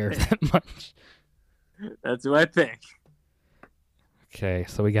they'll who I care pick. that much. That's who I pick. Okay,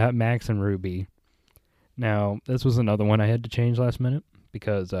 so we got Max and Ruby. Now, this was another one I had to change last minute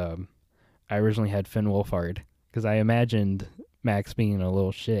because I originally had Finn Wolfhard because I imagined Max being a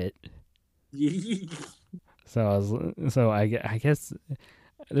little shit. So I guess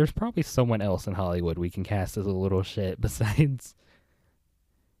there's probably someone else in Hollywood we can cast as a little shit besides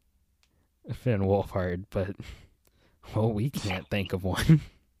Finn Wolfhard, but well, we can't think of one.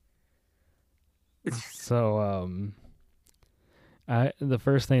 So the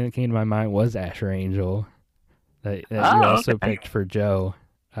first thing that came to my mind was Asher Angel that you also picked for Joe.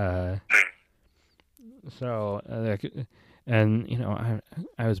 And you know,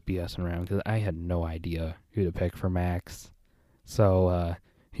 I was BSing around because I had no idea who to pick for Max. So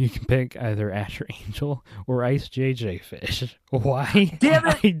you can pick either Asher Angel or Ice JJ Fish. Why? Damn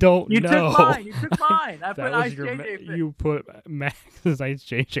it! I don't know. You took mine. I put Ice JJ Fish. You put Max as Ice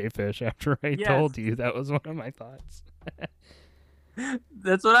JJ Fish after I Yes. told you. That was one of my thoughts.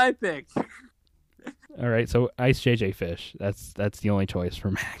 That's what I picked. All right, so Ice JJ Fish. That's the only choice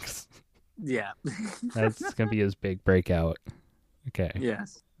for Max. Yeah. That's gonna be his big breakout. Okay.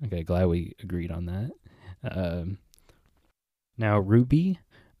 Yes. Okay, glad we agreed on that. Now Ruby,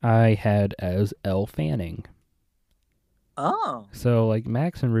 I had as Elle Fanning. Oh. So like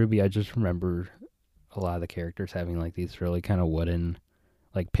Max and Ruby, I just remember a lot of the characters having like these really kind of wooden,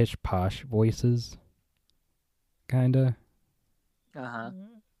 like pish posh voices. Kinda.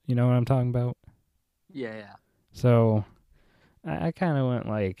 You know what I'm talking about? Yeah. So I kind of went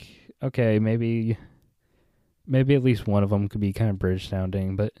like, okay, maybe at least one of them could be kind of British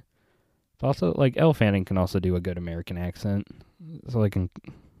sounding, but also like Elle Fanning can also do a good American accent. So like in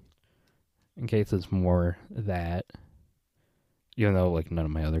case it's more that, even though like none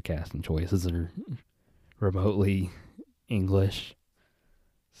of my other casting choices are remotely English.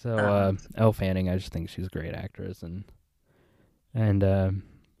 So Elle Fanning, I just think she's a great actress, and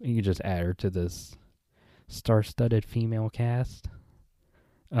you could just add her to this star-studded female cast.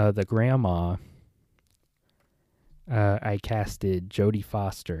 The grandma, I casted Jodie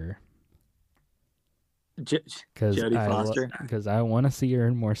Foster. Jodie Foster. Because I want to see her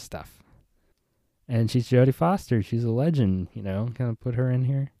in more stuff. And she's Jodie Foster. She's a legend, you know. Kind of put her in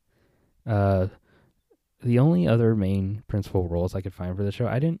here. The only other main principal roles I could find for the show,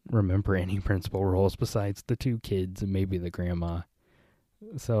 I didn't remember any principal roles besides the two kids and maybe the grandma.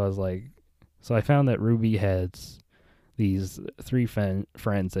 So I was like, so I found that Ruby has these three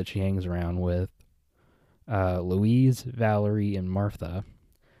friends that she hangs around with. Louise, Valerie, and Martha.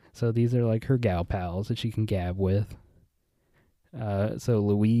 So these are like her gal pals that she can gab with. So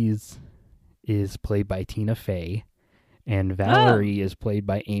Louise is played by Tina Fey, and Valerie is played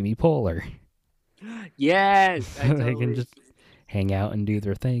by Amy Poehler. Yes, They can just hang out and do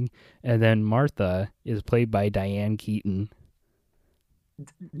their thing. And then Martha is played by Diane Keaton.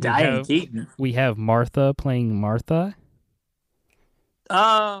 Diane Keaton. We have Martha playing Martha.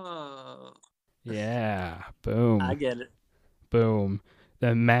 Oh. Yeah. Boom. I get it. Boom.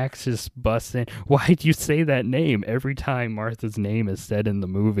 Then Max is busting. Why'd you say that name every time Martha's name is said in the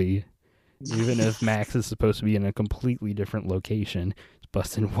movie? Even if Max is supposed to be in a completely different location. It's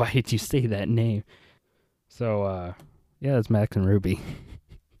busting, why did you say that name? So, yeah, it's Max and Ruby.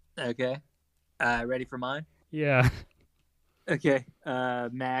 Okay. Ready for mine? Yeah. Okay.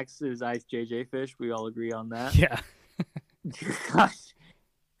 Max is Ice JJ Fish. We all agree on that. Yeah. Gosh.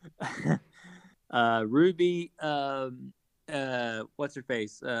 Ruby, what's her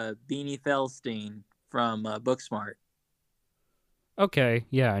face? Beanie Feldstein from Booksmart. Okay,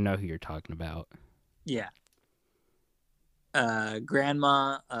 yeah, I know who you're talking about. Yeah.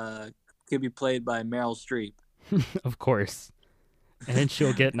 Grandma could be played by Meryl Streep. Of course. And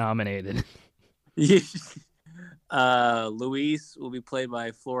she'll get nominated. Louise will be played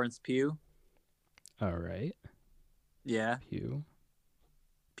by Florence Pugh. All right. Yeah. Pugh.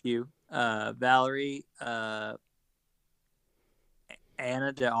 Valerie, Anna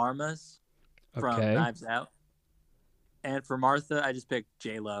de Armas from Knives Out. And for Martha, I just picked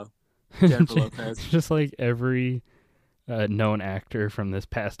J-Lo, Jennifer Lopez. Just like every known actor from this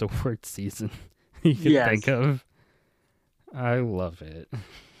past awards season you can think of. I love it.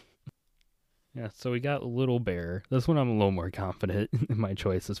 Yeah, so we got Little Bear. This one I'm a little more confident in my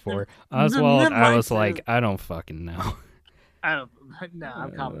choices for. Oswald, I was like, I don't fucking know. I'm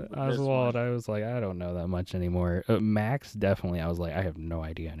confident. Oswald, I was like, I don't know that much anymore. Max, definitely, I was like, I have no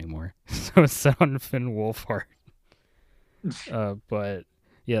idea anymore. So it's on Finn Wolfhard. But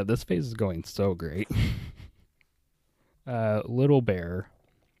yeah, this phase is going so great. Little Bear.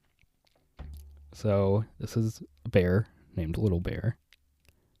 So this is a bear named Little Bear.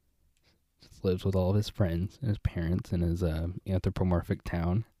 Just lives with all of his friends and his parents in his anthropomorphic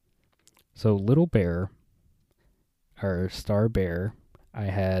town. So Little Bear, our star bear, I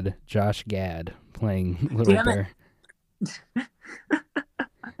had Josh Gad playing Little Bear.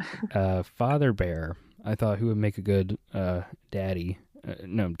 Father Bear, I thought who would make a good daddy.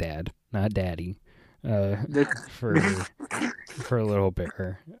 No, dad, not daddy. For Little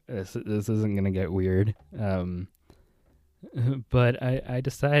Bear. This isn't gonna get weird. But I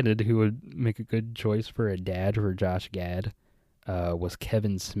decided who would make a good choice for a dad for Josh Gad was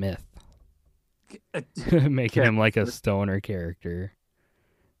Kevin Smith. Making him like a stoner character.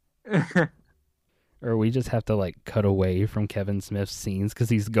 Or we just have to like cut away from Kevin Smith's scenes because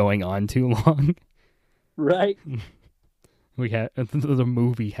he's going on too long. Right. The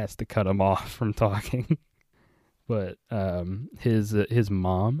movie has to cut him off from talking. But his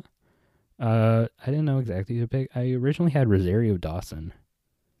mom, I didn't know exactly who to pick. I originally had Rosario Dawson,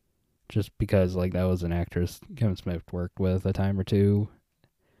 just because like that was an actress Kevin Smith worked with a time or two.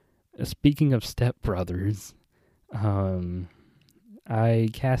 Speaking of Step Brothers, I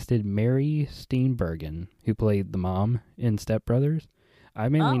casted Mary Steenburgen, who played the mom in Step Brothers. I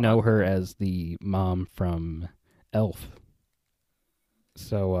mainly know her as the mom from Elf.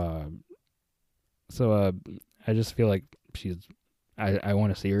 So I just feel like I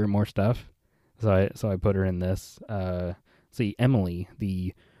want to see her in more stuff. So I put her in this. See, Emily,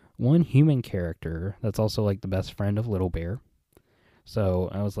 the one human character that's also like the best friend of Little Bear. So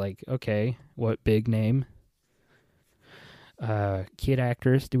I was like, okay, what big name kid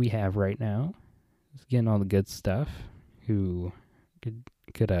actress do we have right now? Just getting all the good stuff. Who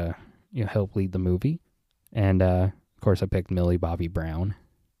could help lead the movie? And of course, I picked Millie Bobby Brown.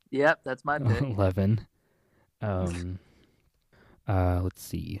 Yep, that's my pick. 11. Let's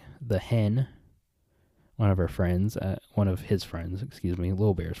see. The Hen, one of his friends,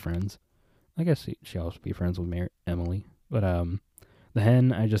 Little Bear's friends. I guess she also be friends with Emily. But the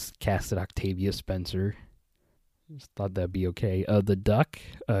Hen, I just casted Octavia Spencer. Just thought that'd be okay. The Duck,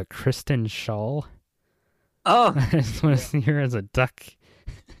 Kristen Schaal. Oh, I just want to see her as a duck.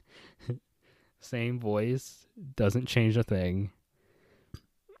 Same voice, doesn't change a thing.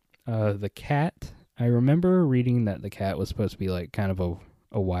 The Cat, I remember reading that the cat was supposed to be like kind of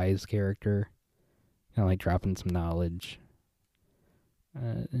a wise character, kind of like dropping some knowledge,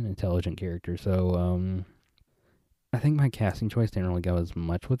 an intelligent character. So I think my casting choice didn't really go as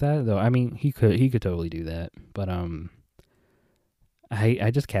much with that, though. I mean, he could totally do that, but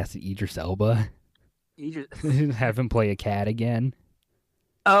I just casted Idris Elba. Have him play a cat again.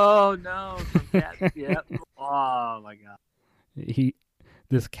 Oh no! Cat. Yep. Oh my god.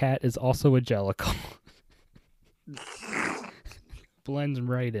 This cat is also a Jellicle. Blends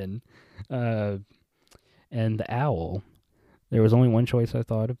right in. And the owl. There was only one choice I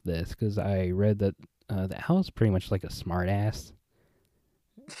thought of this because I read that the owl is pretty much like a smart ass.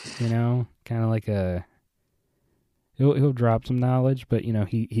 You know, kind of like he'll drop some knowledge, but you know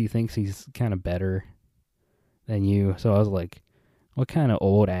he thinks he's kind of better than you. So I was like, what kind of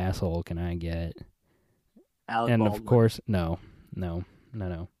old asshole can I get? Alec and Baldwin. Of course, no.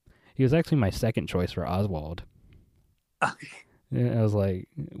 He was actually my second choice for Oswald. I was like,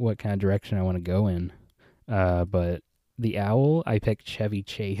 what kind of direction I want to go in. But the owl, I picked Chevy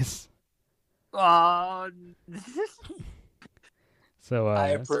Chase. Oh. So I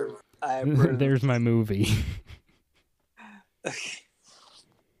approve. There's my movie.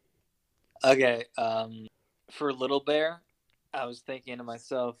 Okay. For Little Bear, I was thinking to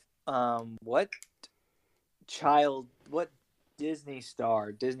myself, what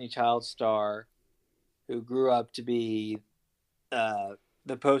Disney child star, who grew up to be the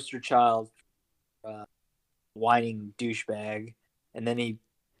poster child, whining douchebag, and then he.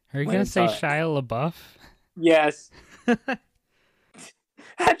 Are you gonna say Shia LaBeouf? Yes.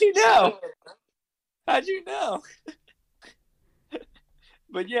 How'd you know? How'd you know?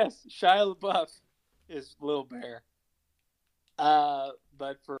 But yes, Shia LaBeouf is Little Bear.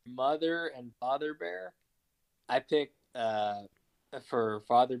 But for Mother and Father Bear, I picked for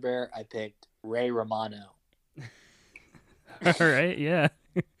Father Bear, I picked Ray Romano. All right, yeah.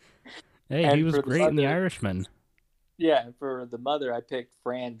 Hey, And he was great in The Irishman. Yeah, for the mother, I picked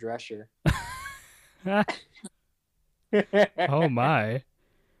Fran Drescher. Oh my.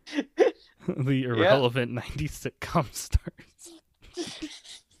 The irrelevant 90s sitcom stars.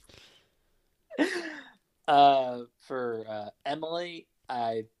 For Emily,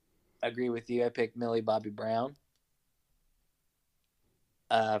 I agree with you. I picked Millie Bobby Brown.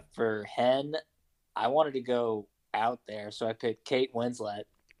 For Hen, I wanted to go out there, so I picked Kate Winslet.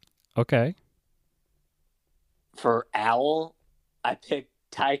 Okay. For Owl, I picked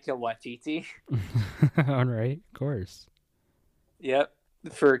Taika Waititi. All right, of course. Yep.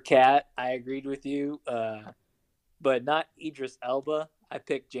 For Cat, I agreed with you, but not Idris Elba. I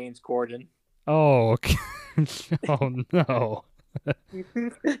picked James Corden. Oh, okay. Oh no.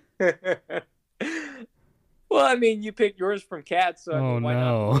 Well, I mean, you picked yours from Cat, so I mean, why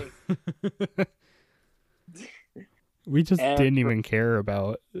not me? We just didn't even care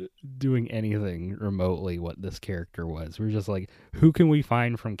about doing anything remotely what this character was. We're just like, who can we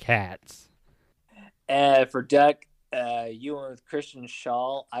find from Cats? For Duck, you went with Christian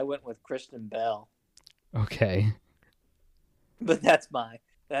Shaw. I went with Kristen Bell. Okay. But that's my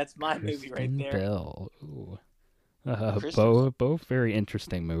Kristen movie right there. Bell. Ooh. Both very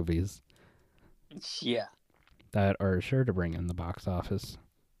interesting movies. Yeah. That are sure to bring in the box office.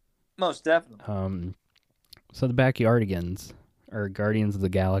 Most definitely. So the Backyardigans are Guardians of the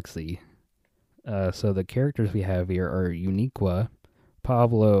Galaxy. So the characters we have here are Uniqua,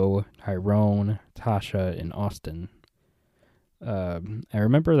 Pablo, Tyrone, Tasha, and Austin. I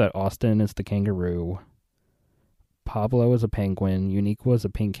remember that Austin is the kangaroo. Pablo is a penguin. Uniqua is a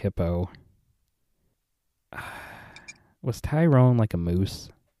pink hippo. Was Tyrone like a moose?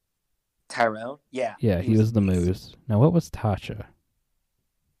 Tyrone? Yeah. Yeah, he was the moose. Now, what was Tasha?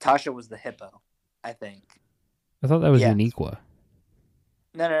 Tasha was the hippo, I think. I thought that was Uniqua.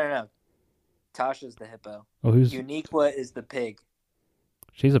 No. Tasha's the hippo. Oh, who's Uniqua is the pig.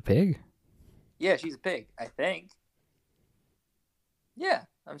 She's a pig? Yeah, she's a pig, I think. Yeah.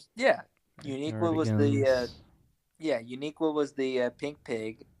 Uniqua was the Uniqua was the pink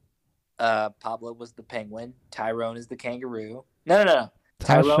pig. Pablo was the penguin. Tyrone is the kangaroo. No.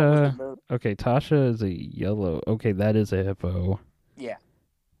 Tasha. Okay, Tasha is a yellow. Okay, that is a hippo. Yeah.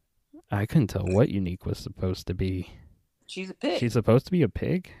 I couldn't tell what Unique was supposed to be. She's a pig. She's supposed to be a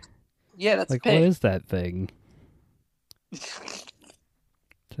pig? Yeah, that's like a pig. What is that thing?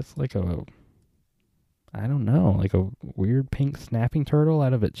 Just like a, I don't know, like a weird pink snapping turtle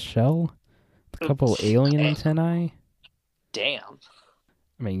out of its shell? A couple alien antennae? Damn.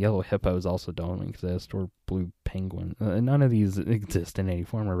 I mean, yellow hippos also don't exist, or blue penguin. None of these exist in any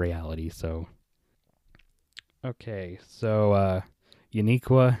form of reality, so. Okay, so,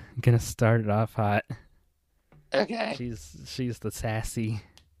 Uniqua, gonna start it off hot. Okay. She's the sassy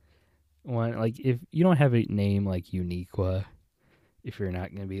one. Like, if you don't have a name like Uniqua, if you're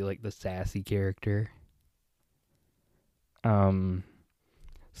not gonna be like the sassy character.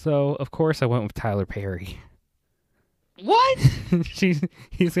 So of course I went with Tyler Perry. What?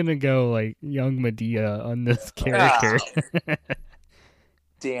 He's gonna go like young Medea on this character.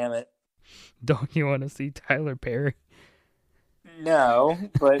 Damn it. Don't you want to see Tyler Perry? No,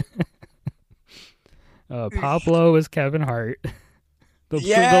 but Pablo is Kevin Hart. The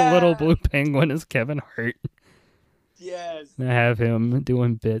little blue penguin is Kevin Hart. Yes. And I have him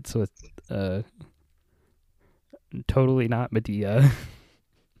doing bits with totally not Medea.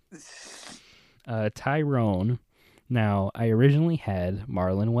 Tyrone. Now, I originally had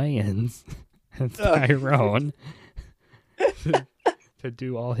Marlon Wayans as Tyrone to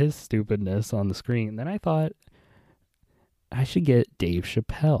do all his stupidness on the screen. Then I thought I should get Dave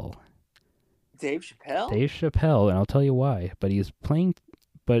Chappelle. Dave Chappelle? Dave Chappelle, and I'll tell you why. But he's playing,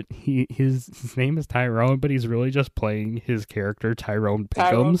 his name is Tyrone, but he's really just playing his character Tyrone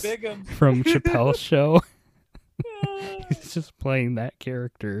Biggums from Chappelle's show. He's just playing that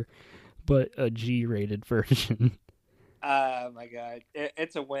character, but a G-rated version. Oh my god,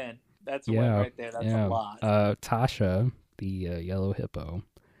 it's a win. That's a win right there. That's a lot. Tasha, the yellow hippo,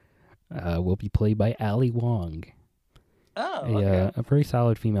 will be played by Ali Wong. Oh, okay. A pretty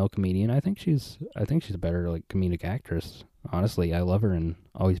solid female comedian. I think she's a better like comedic actress. Honestly, I love her in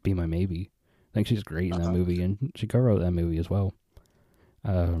Always Be My Maybe. I think she's great in that movie, and she co-wrote that movie as well.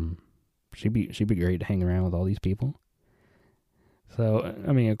 She'd be great to hang around with all these people. So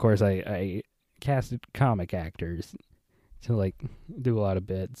I mean, of course, I casted comic actors to like do a lot of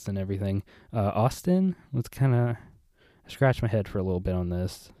bits and everything. Austin was kind of, I scratched my head for a little bit on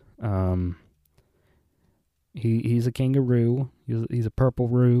this. He's a kangaroo. He's a purple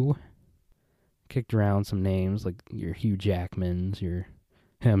roo. Kicked around some names like your Hugh Jackmans, your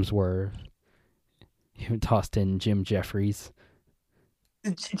Hemsworth. You even tossed in Jim Jeffries.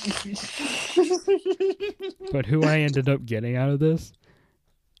 But who I ended up getting out of this,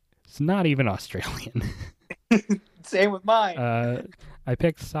 it's not even Australian. Same with mine. I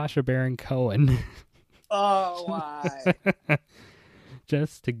picked Sacha Baron Cohen. Oh, why?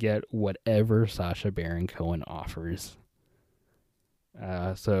 Just to get whatever Sacha Baron Cohen offers.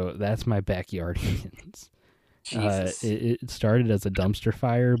 So that's my Backyardigans. Jesus. It started as a dumpster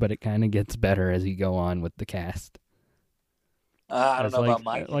fire, but it kind of gets better as you go on with the cast. I don't know about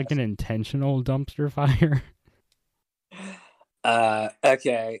my like cast. an intentional dumpster fire.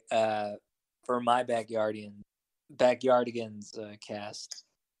 Okay. For my Backyardigans cast,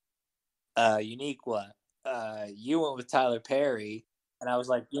 Uniqua. You went with Tyler Perry, and I was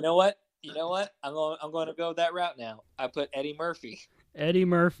like, you know what? I'm going to go that route now. I put Eddie Murphy. Eddie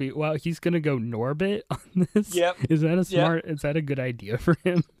Murphy. Wow, he's gonna go Norbit on this. Yep. Is that a smart? Is that a good idea for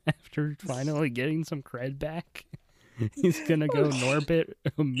him after finally getting some cred back? He's gonna go Norbit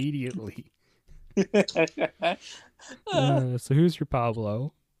immediately. So who's your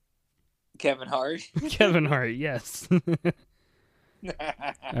Pablo? Kevin Hart. Kevin Hart. Yes.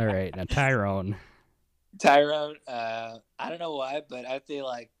 All right, now Tyrone. Tyrone. I don't know why, but I feel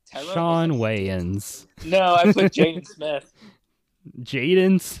like Tyrone. Sean Wayans. No, I put Jaden Smith.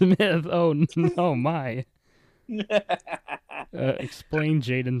 Jaden Smith. Oh no, my. Explain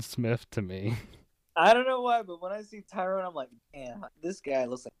Jaden Smith to me. I don't know why, but when I see Tyrone, I'm like, damn, this guy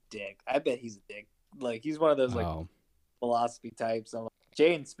looks like a dick. I bet he's a dick. Like, he's one of those, like, philosophy types. I'm like,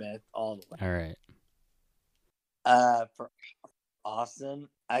 Jaden Smith, all the way. All right. For Austin,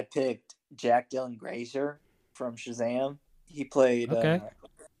 I picked Jack Dylan Grazer from Shazam. He played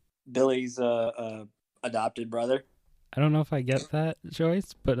Billy's adopted brother. I don't know if I get that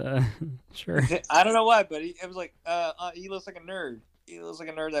choice, but sure. I don't know why, but it was like, he looks like a nerd. He looks like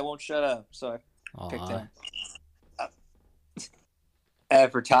a nerd that won't shut up, so I picked him.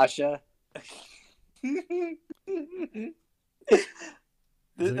 For Tasha.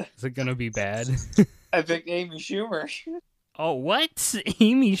 Is it gonna be bad? I picked Amy Schumer. Oh, what?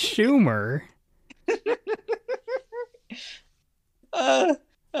 Amy Schumer?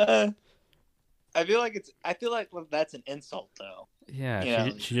 I feel like that's an insult, though. Yeah,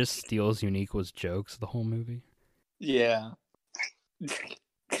 she just steals Uniqua's jokes the whole movie. Yeah.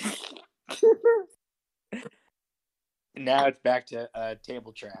 Now it's back to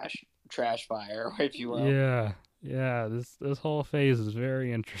table trash fire, if you will. Yeah. This whole phase is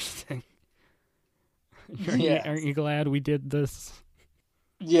very interesting. Aren't you glad we did this?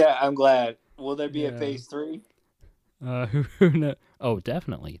 Yeah, I'm glad. Will there be a phase 3? Who knows? Oh,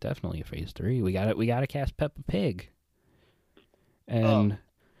 definitely a phase 3. We got to cast Peppa Pig, and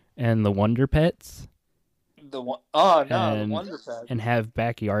the Wonder Pets. The Wonder Pets. And have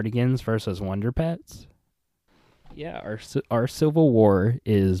Backyardigans versus Wonder Pets. Yeah, our Civil War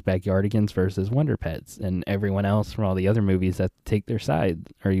is Backyardigans versus Wonder Pets, and everyone else from all the other movies have to take their side.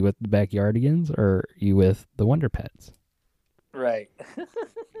 Are you with the Backyardigans or are you with the Wonder Pets? Right.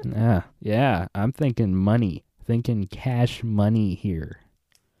 Yeah. I'm thinking money, thinking cash money here.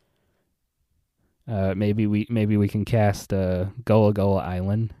 Maybe we can cast Gullah Gullah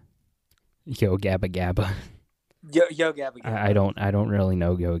Island. Yo Gabba Gabba. Yo Gabba Gabba. I don't really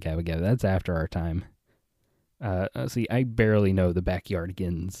know Yo Gabba Gabba. That's after our time. See, I barely know the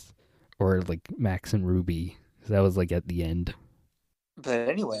Backyardigans or like Max and Ruby. That was like at the end. But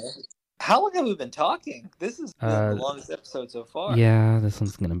anyway, how long have we been talking? This is the longest episode so far. Yeah, this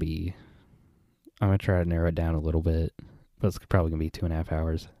one's gonna be. I'm gonna try to narrow it down a little bit, but it's probably gonna be 2.5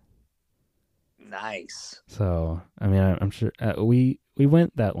 hours. Nice. So, I mean, I'm sure we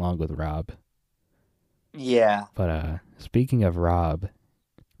went that long with Rob. Yeah. But speaking of Rob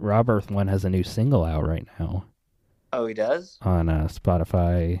Earth One has a new single out right now. Oh, he does? On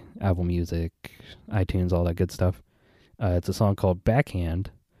Spotify, Apple Music, iTunes, all that good stuff. It's a song called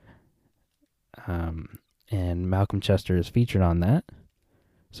Backhand. And Malcolm Chester is featured on that.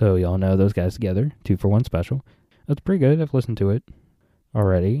 So y'all know those guys together. 2-for-1 special. That's pretty good. I've listened to it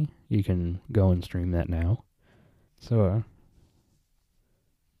already. You can go and stream that now. So,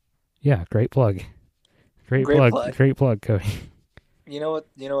 yeah, great plug. Great plug. Great plug, Cody. You know what?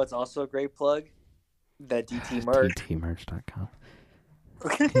 You know what's also a great plug? That DT merch. DTmerch.com.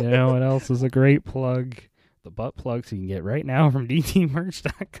 You know what else is a great plug? The butt plugs you can get right now from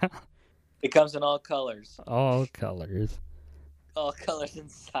DTmerch.com. It comes in all colors. All colors. All colors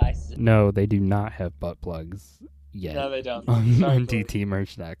and sizes. No, they do not have butt plugs yet. No, they don't. On Sorry,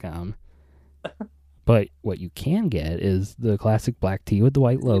 DTmerch.com. But what you can get is the classic black tee with the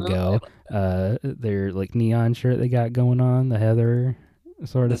white logo. Their like neon shirt they got going on, the Heather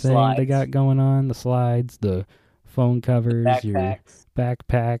sort of thing slides. they got going on, the slides, the phone covers, your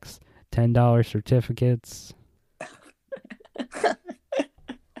backpacks, $10 certificates.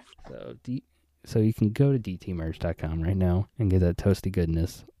 So you can go to dtmerch.com right now and get that toasty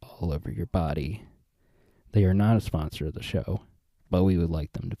goodness all over your body. They are not a sponsor of the show, but we would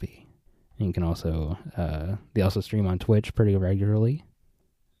like them to be. And you can also, they also stream on Twitch pretty regularly.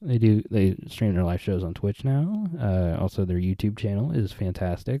 They stream their live shows on Twitch now. Also, their YouTube channel is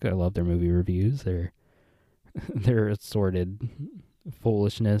fantastic. I love their movie reviews. Their assorted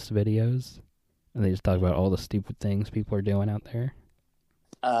foolishness videos. And they just talk about all the stupid things people are doing out there.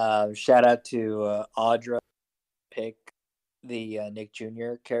 Shout out to Audra pick the Nick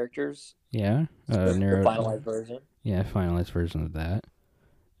Jr. characters. Yeah. The finalized version. Yeah, finalized version of that.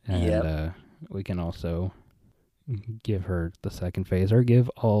 And we can also give her the second phase, or give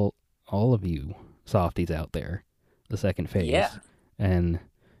all of you softies out there the second phase. Yeah. And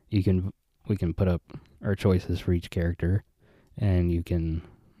we can put up our choices for each character, and you can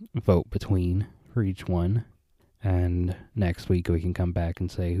vote between for each one. And next week we can come back and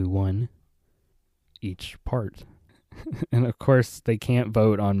say who won each part. And of course they can't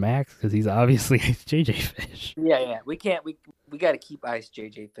vote on Max because he's obviously Ice JJ Fish. Yeah. We can't. We got to keep Ice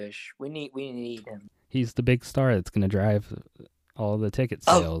JJ Fish. We need him. He's the big star that's going to drive all the ticket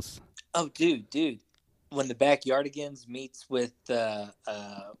sales. Oh, dude. When the Backyardigans meets with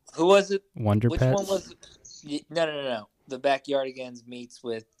who was it? Wonder Which Pets? one was it? No. The Backyardigans meets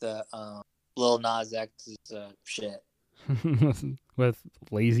with Lil Nas X's shit. With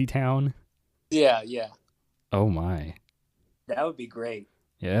Lazy Town? Yeah. Oh my. That would be great.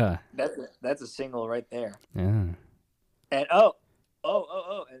 Yeah. That's a single right there. Yeah. And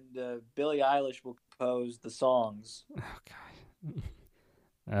and Billie Eilish will compose the songs. Oh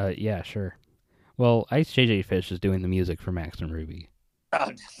god. Yeah, sure. Well, Ice JJ Fish is doing the music for Max and Ruby.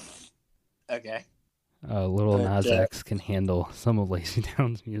 Oh, okay. Little Nas X can handle some of Lazy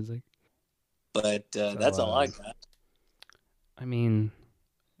Town's music. But that's all I got. I mean,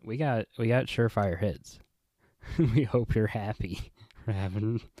 we got surefire hits. We hope you're happy for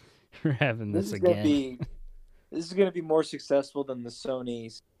having this again. This is gonna be more successful than the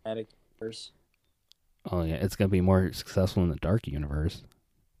Sony Cinematic Universe. Oh yeah, it's gonna be more successful in the Dark Universe.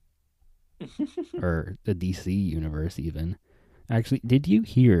 Or the DC Universe even. Actually, did you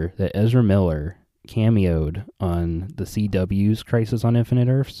hear that Ezra Miller cameoed on the CW's Crisis on Infinite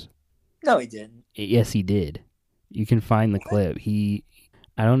Earths? No, he didn't. Yes, he did. You can find the clip.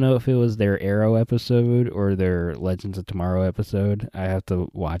 I don't know if it was their Arrow episode or their Legends of Tomorrow episode. I have to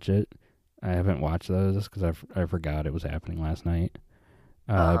watch it. I haven't watched those because I forgot it was happening last night.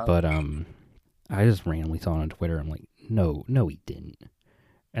 But I just randomly saw it on Twitter. I'm like, no, he didn't.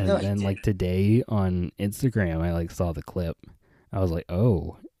 And then like today on Instagram, I like saw the clip. I was like,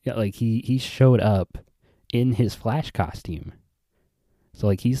 oh, yeah, like he showed up in his Flash costume. So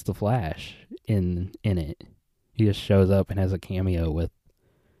like he's the Flash in it. He just shows up and has a cameo with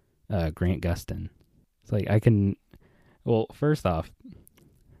Grant Gustin. It's like well, first off,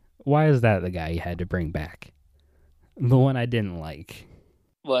 why is that the guy you had to bring back? The one I didn't like.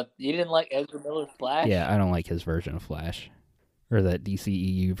 What? You didn't like Ezra Miller's Flash? Yeah, I don't like his version of Flash. Or that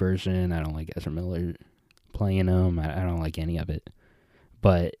DCEU version. I don't like Ezra Miller playing him. I don't like any of it.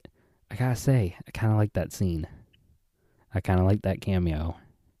 But I gotta say, I kind of like that scene. I kind of like that cameo.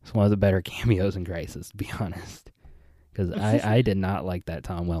 It's one of the better cameos in Crisis, to be honest. Because I did not like that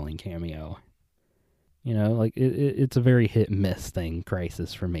Tom Welling cameo. You know, like it's a very hit and miss thing,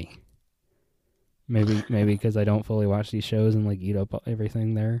 Crisis, for me. Maybe because I don't fully watch these shows and like eat up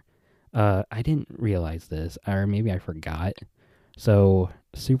everything there. I didn't realize this, or maybe I forgot. So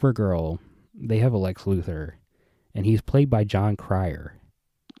Supergirl, they have a Lex Luthor, and he's played by Jon Cryer.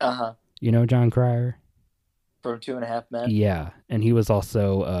 You know Jon Cryer? From 2.5 Men? Yeah, and he was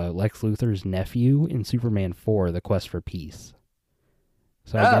also Lex Luthor's nephew in Superman 4, The Quest for Peace.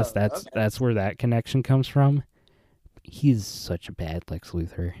 So I guess that's where that connection comes from. He's such a bad Lex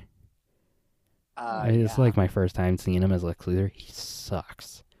Luthor. It's like my first time seeing him as Lex Luthor. He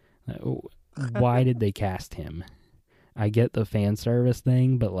sucks. Why did they cast him? I get the fan service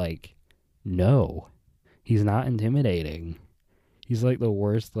thing, but like, no, he's not intimidating. He's like the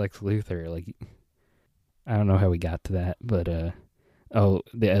worst Lex Luthor. Like, I don't know how we got to that, but oh,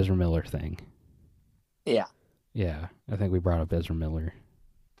 the Ezra Miller thing. Yeah. Yeah, I think we brought up Ezra Miller.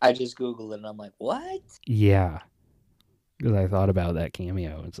 I just Googled it and I'm like, what? Yeah, because I thought about that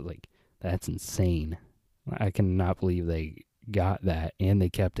cameo. It's like, that's insane. I cannot believe they got that and they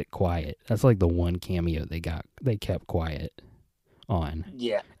kept it quiet. That's like the one cameo they kept quiet on.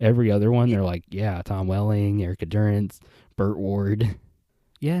 Yeah. Every other one, they're like, yeah, Tom Welling, Erica Durance, Burt Ward.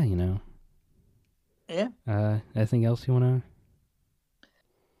 Yeah, you know. Yeah. Anything else you want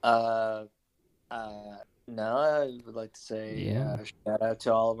to? No, I would like to say shout out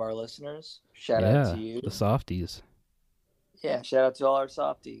to all of our listeners. Shout out to you. The softies. Yeah, shout out to all our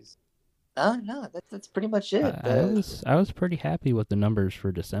softies. No, that's pretty much it. I was pretty happy with the numbers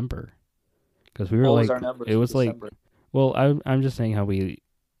for December. Because we were what like, was our numbers it was for like, December? Well, I'm just saying how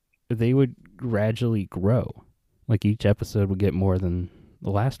they would gradually grow. Like each episode would get more than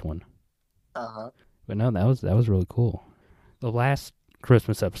the last one. Uh-huh. But no, that was really cool. The last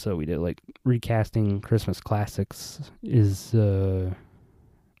Christmas episode we did, like recasting Christmas classics, is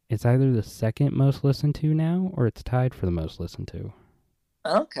it's either the second most listened to now or it's tied for the most listened to.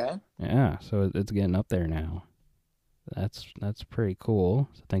 Okay. Yeah, so it's getting up there now. That's pretty cool.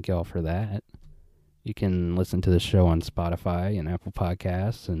 So thank y'all for that. You can listen to the show on Spotify and Apple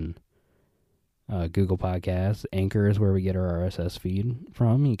Podcasts and Google Podcasts. Anchor is where we get our RSS feed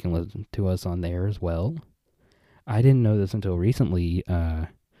from. You can listen to us on there as well. I didn't know this until recently. I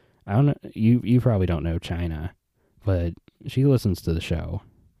don't know. You probably don't know China, but she listens to the show.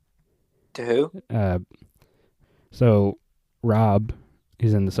 To who? So Rob,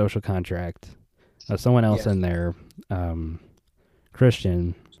 who's in the Social Contract, someone else in there,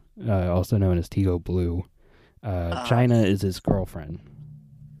 Christian, also known as Tigo Blue. China is his girlfriend.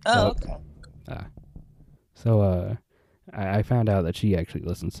 Oh, okay. So I found out that she actually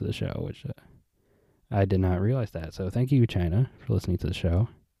listens to the show, which I did not realize that. So thank you, China, for listening to the show.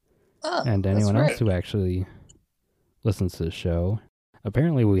 Oh, and anyone else who actually listens to the show.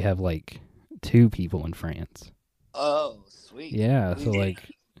 Apparently we have like 2 people in France. Oh, sweet. Yeah, so like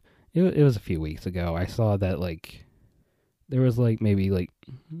it was a few weeks ago. I saw that like there was like maybe like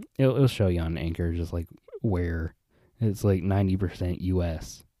it'll show you on Anchor just like where it's like 90%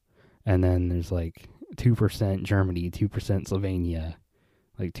 US. And then there's like 2% Germany, 2% Slovenia,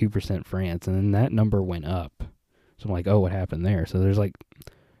 like 2% France, and then that number went up. So I'm like, oh, what happened there? So there's like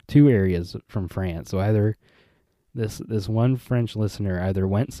 2 areas from France. So either this one French listener either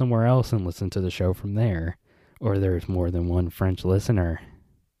went somewhere else and listened to the show from there, or there's more than one French listener.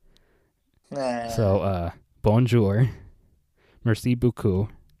 So bonjour, merci beaucoup.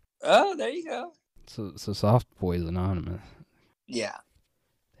 Oh, there you go. So Soft Boys Anonymous. Yeah.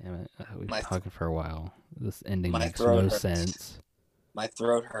 Damn it, we've been talking for a while. This ending makes no sense. My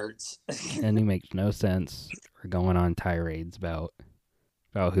throat hurts. Ending makes no sense. We're going on tirades about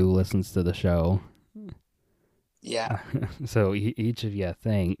who listens to the show. Yeah. So each of you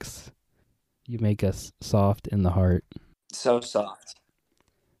thanks. You make us soft in the heart. So soft.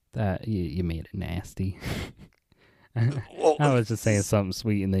 That you made it nasty. I was just saying something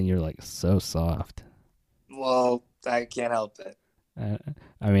sweet, and then you're like, so soft. Well, I can't help it.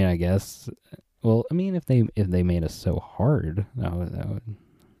 I mean, I guess. Well, I mean, if they made us so hard, that would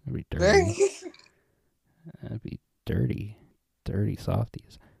be dirty. That'd be dirty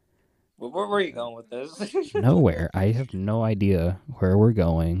softies. Well, where were you going with this? Nowhere. I have no idea where we're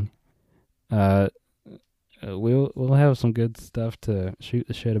going. We'll have some good stuff to shoot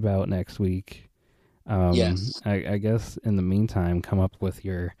the shit about next week. Yes. I guess in the meantime, come up with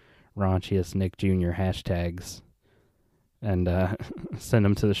your raunchiest Nick Jr. hashtags. And send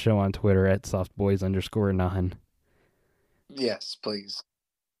them to the show on Twitter at softboys_9. Yes, please.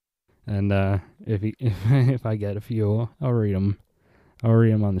 And if I get a few, I'll read them. I'll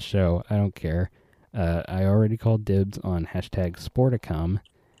read them on the show. I don't care. I already called dibs on hashtag Sporticom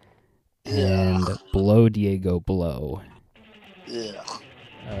and blow Diego blow. Yeah.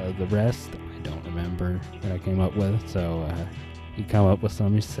 The rest I don't remember that I came up with. So you come up with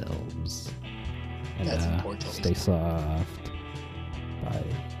some yourselves. And that's important. stay soft.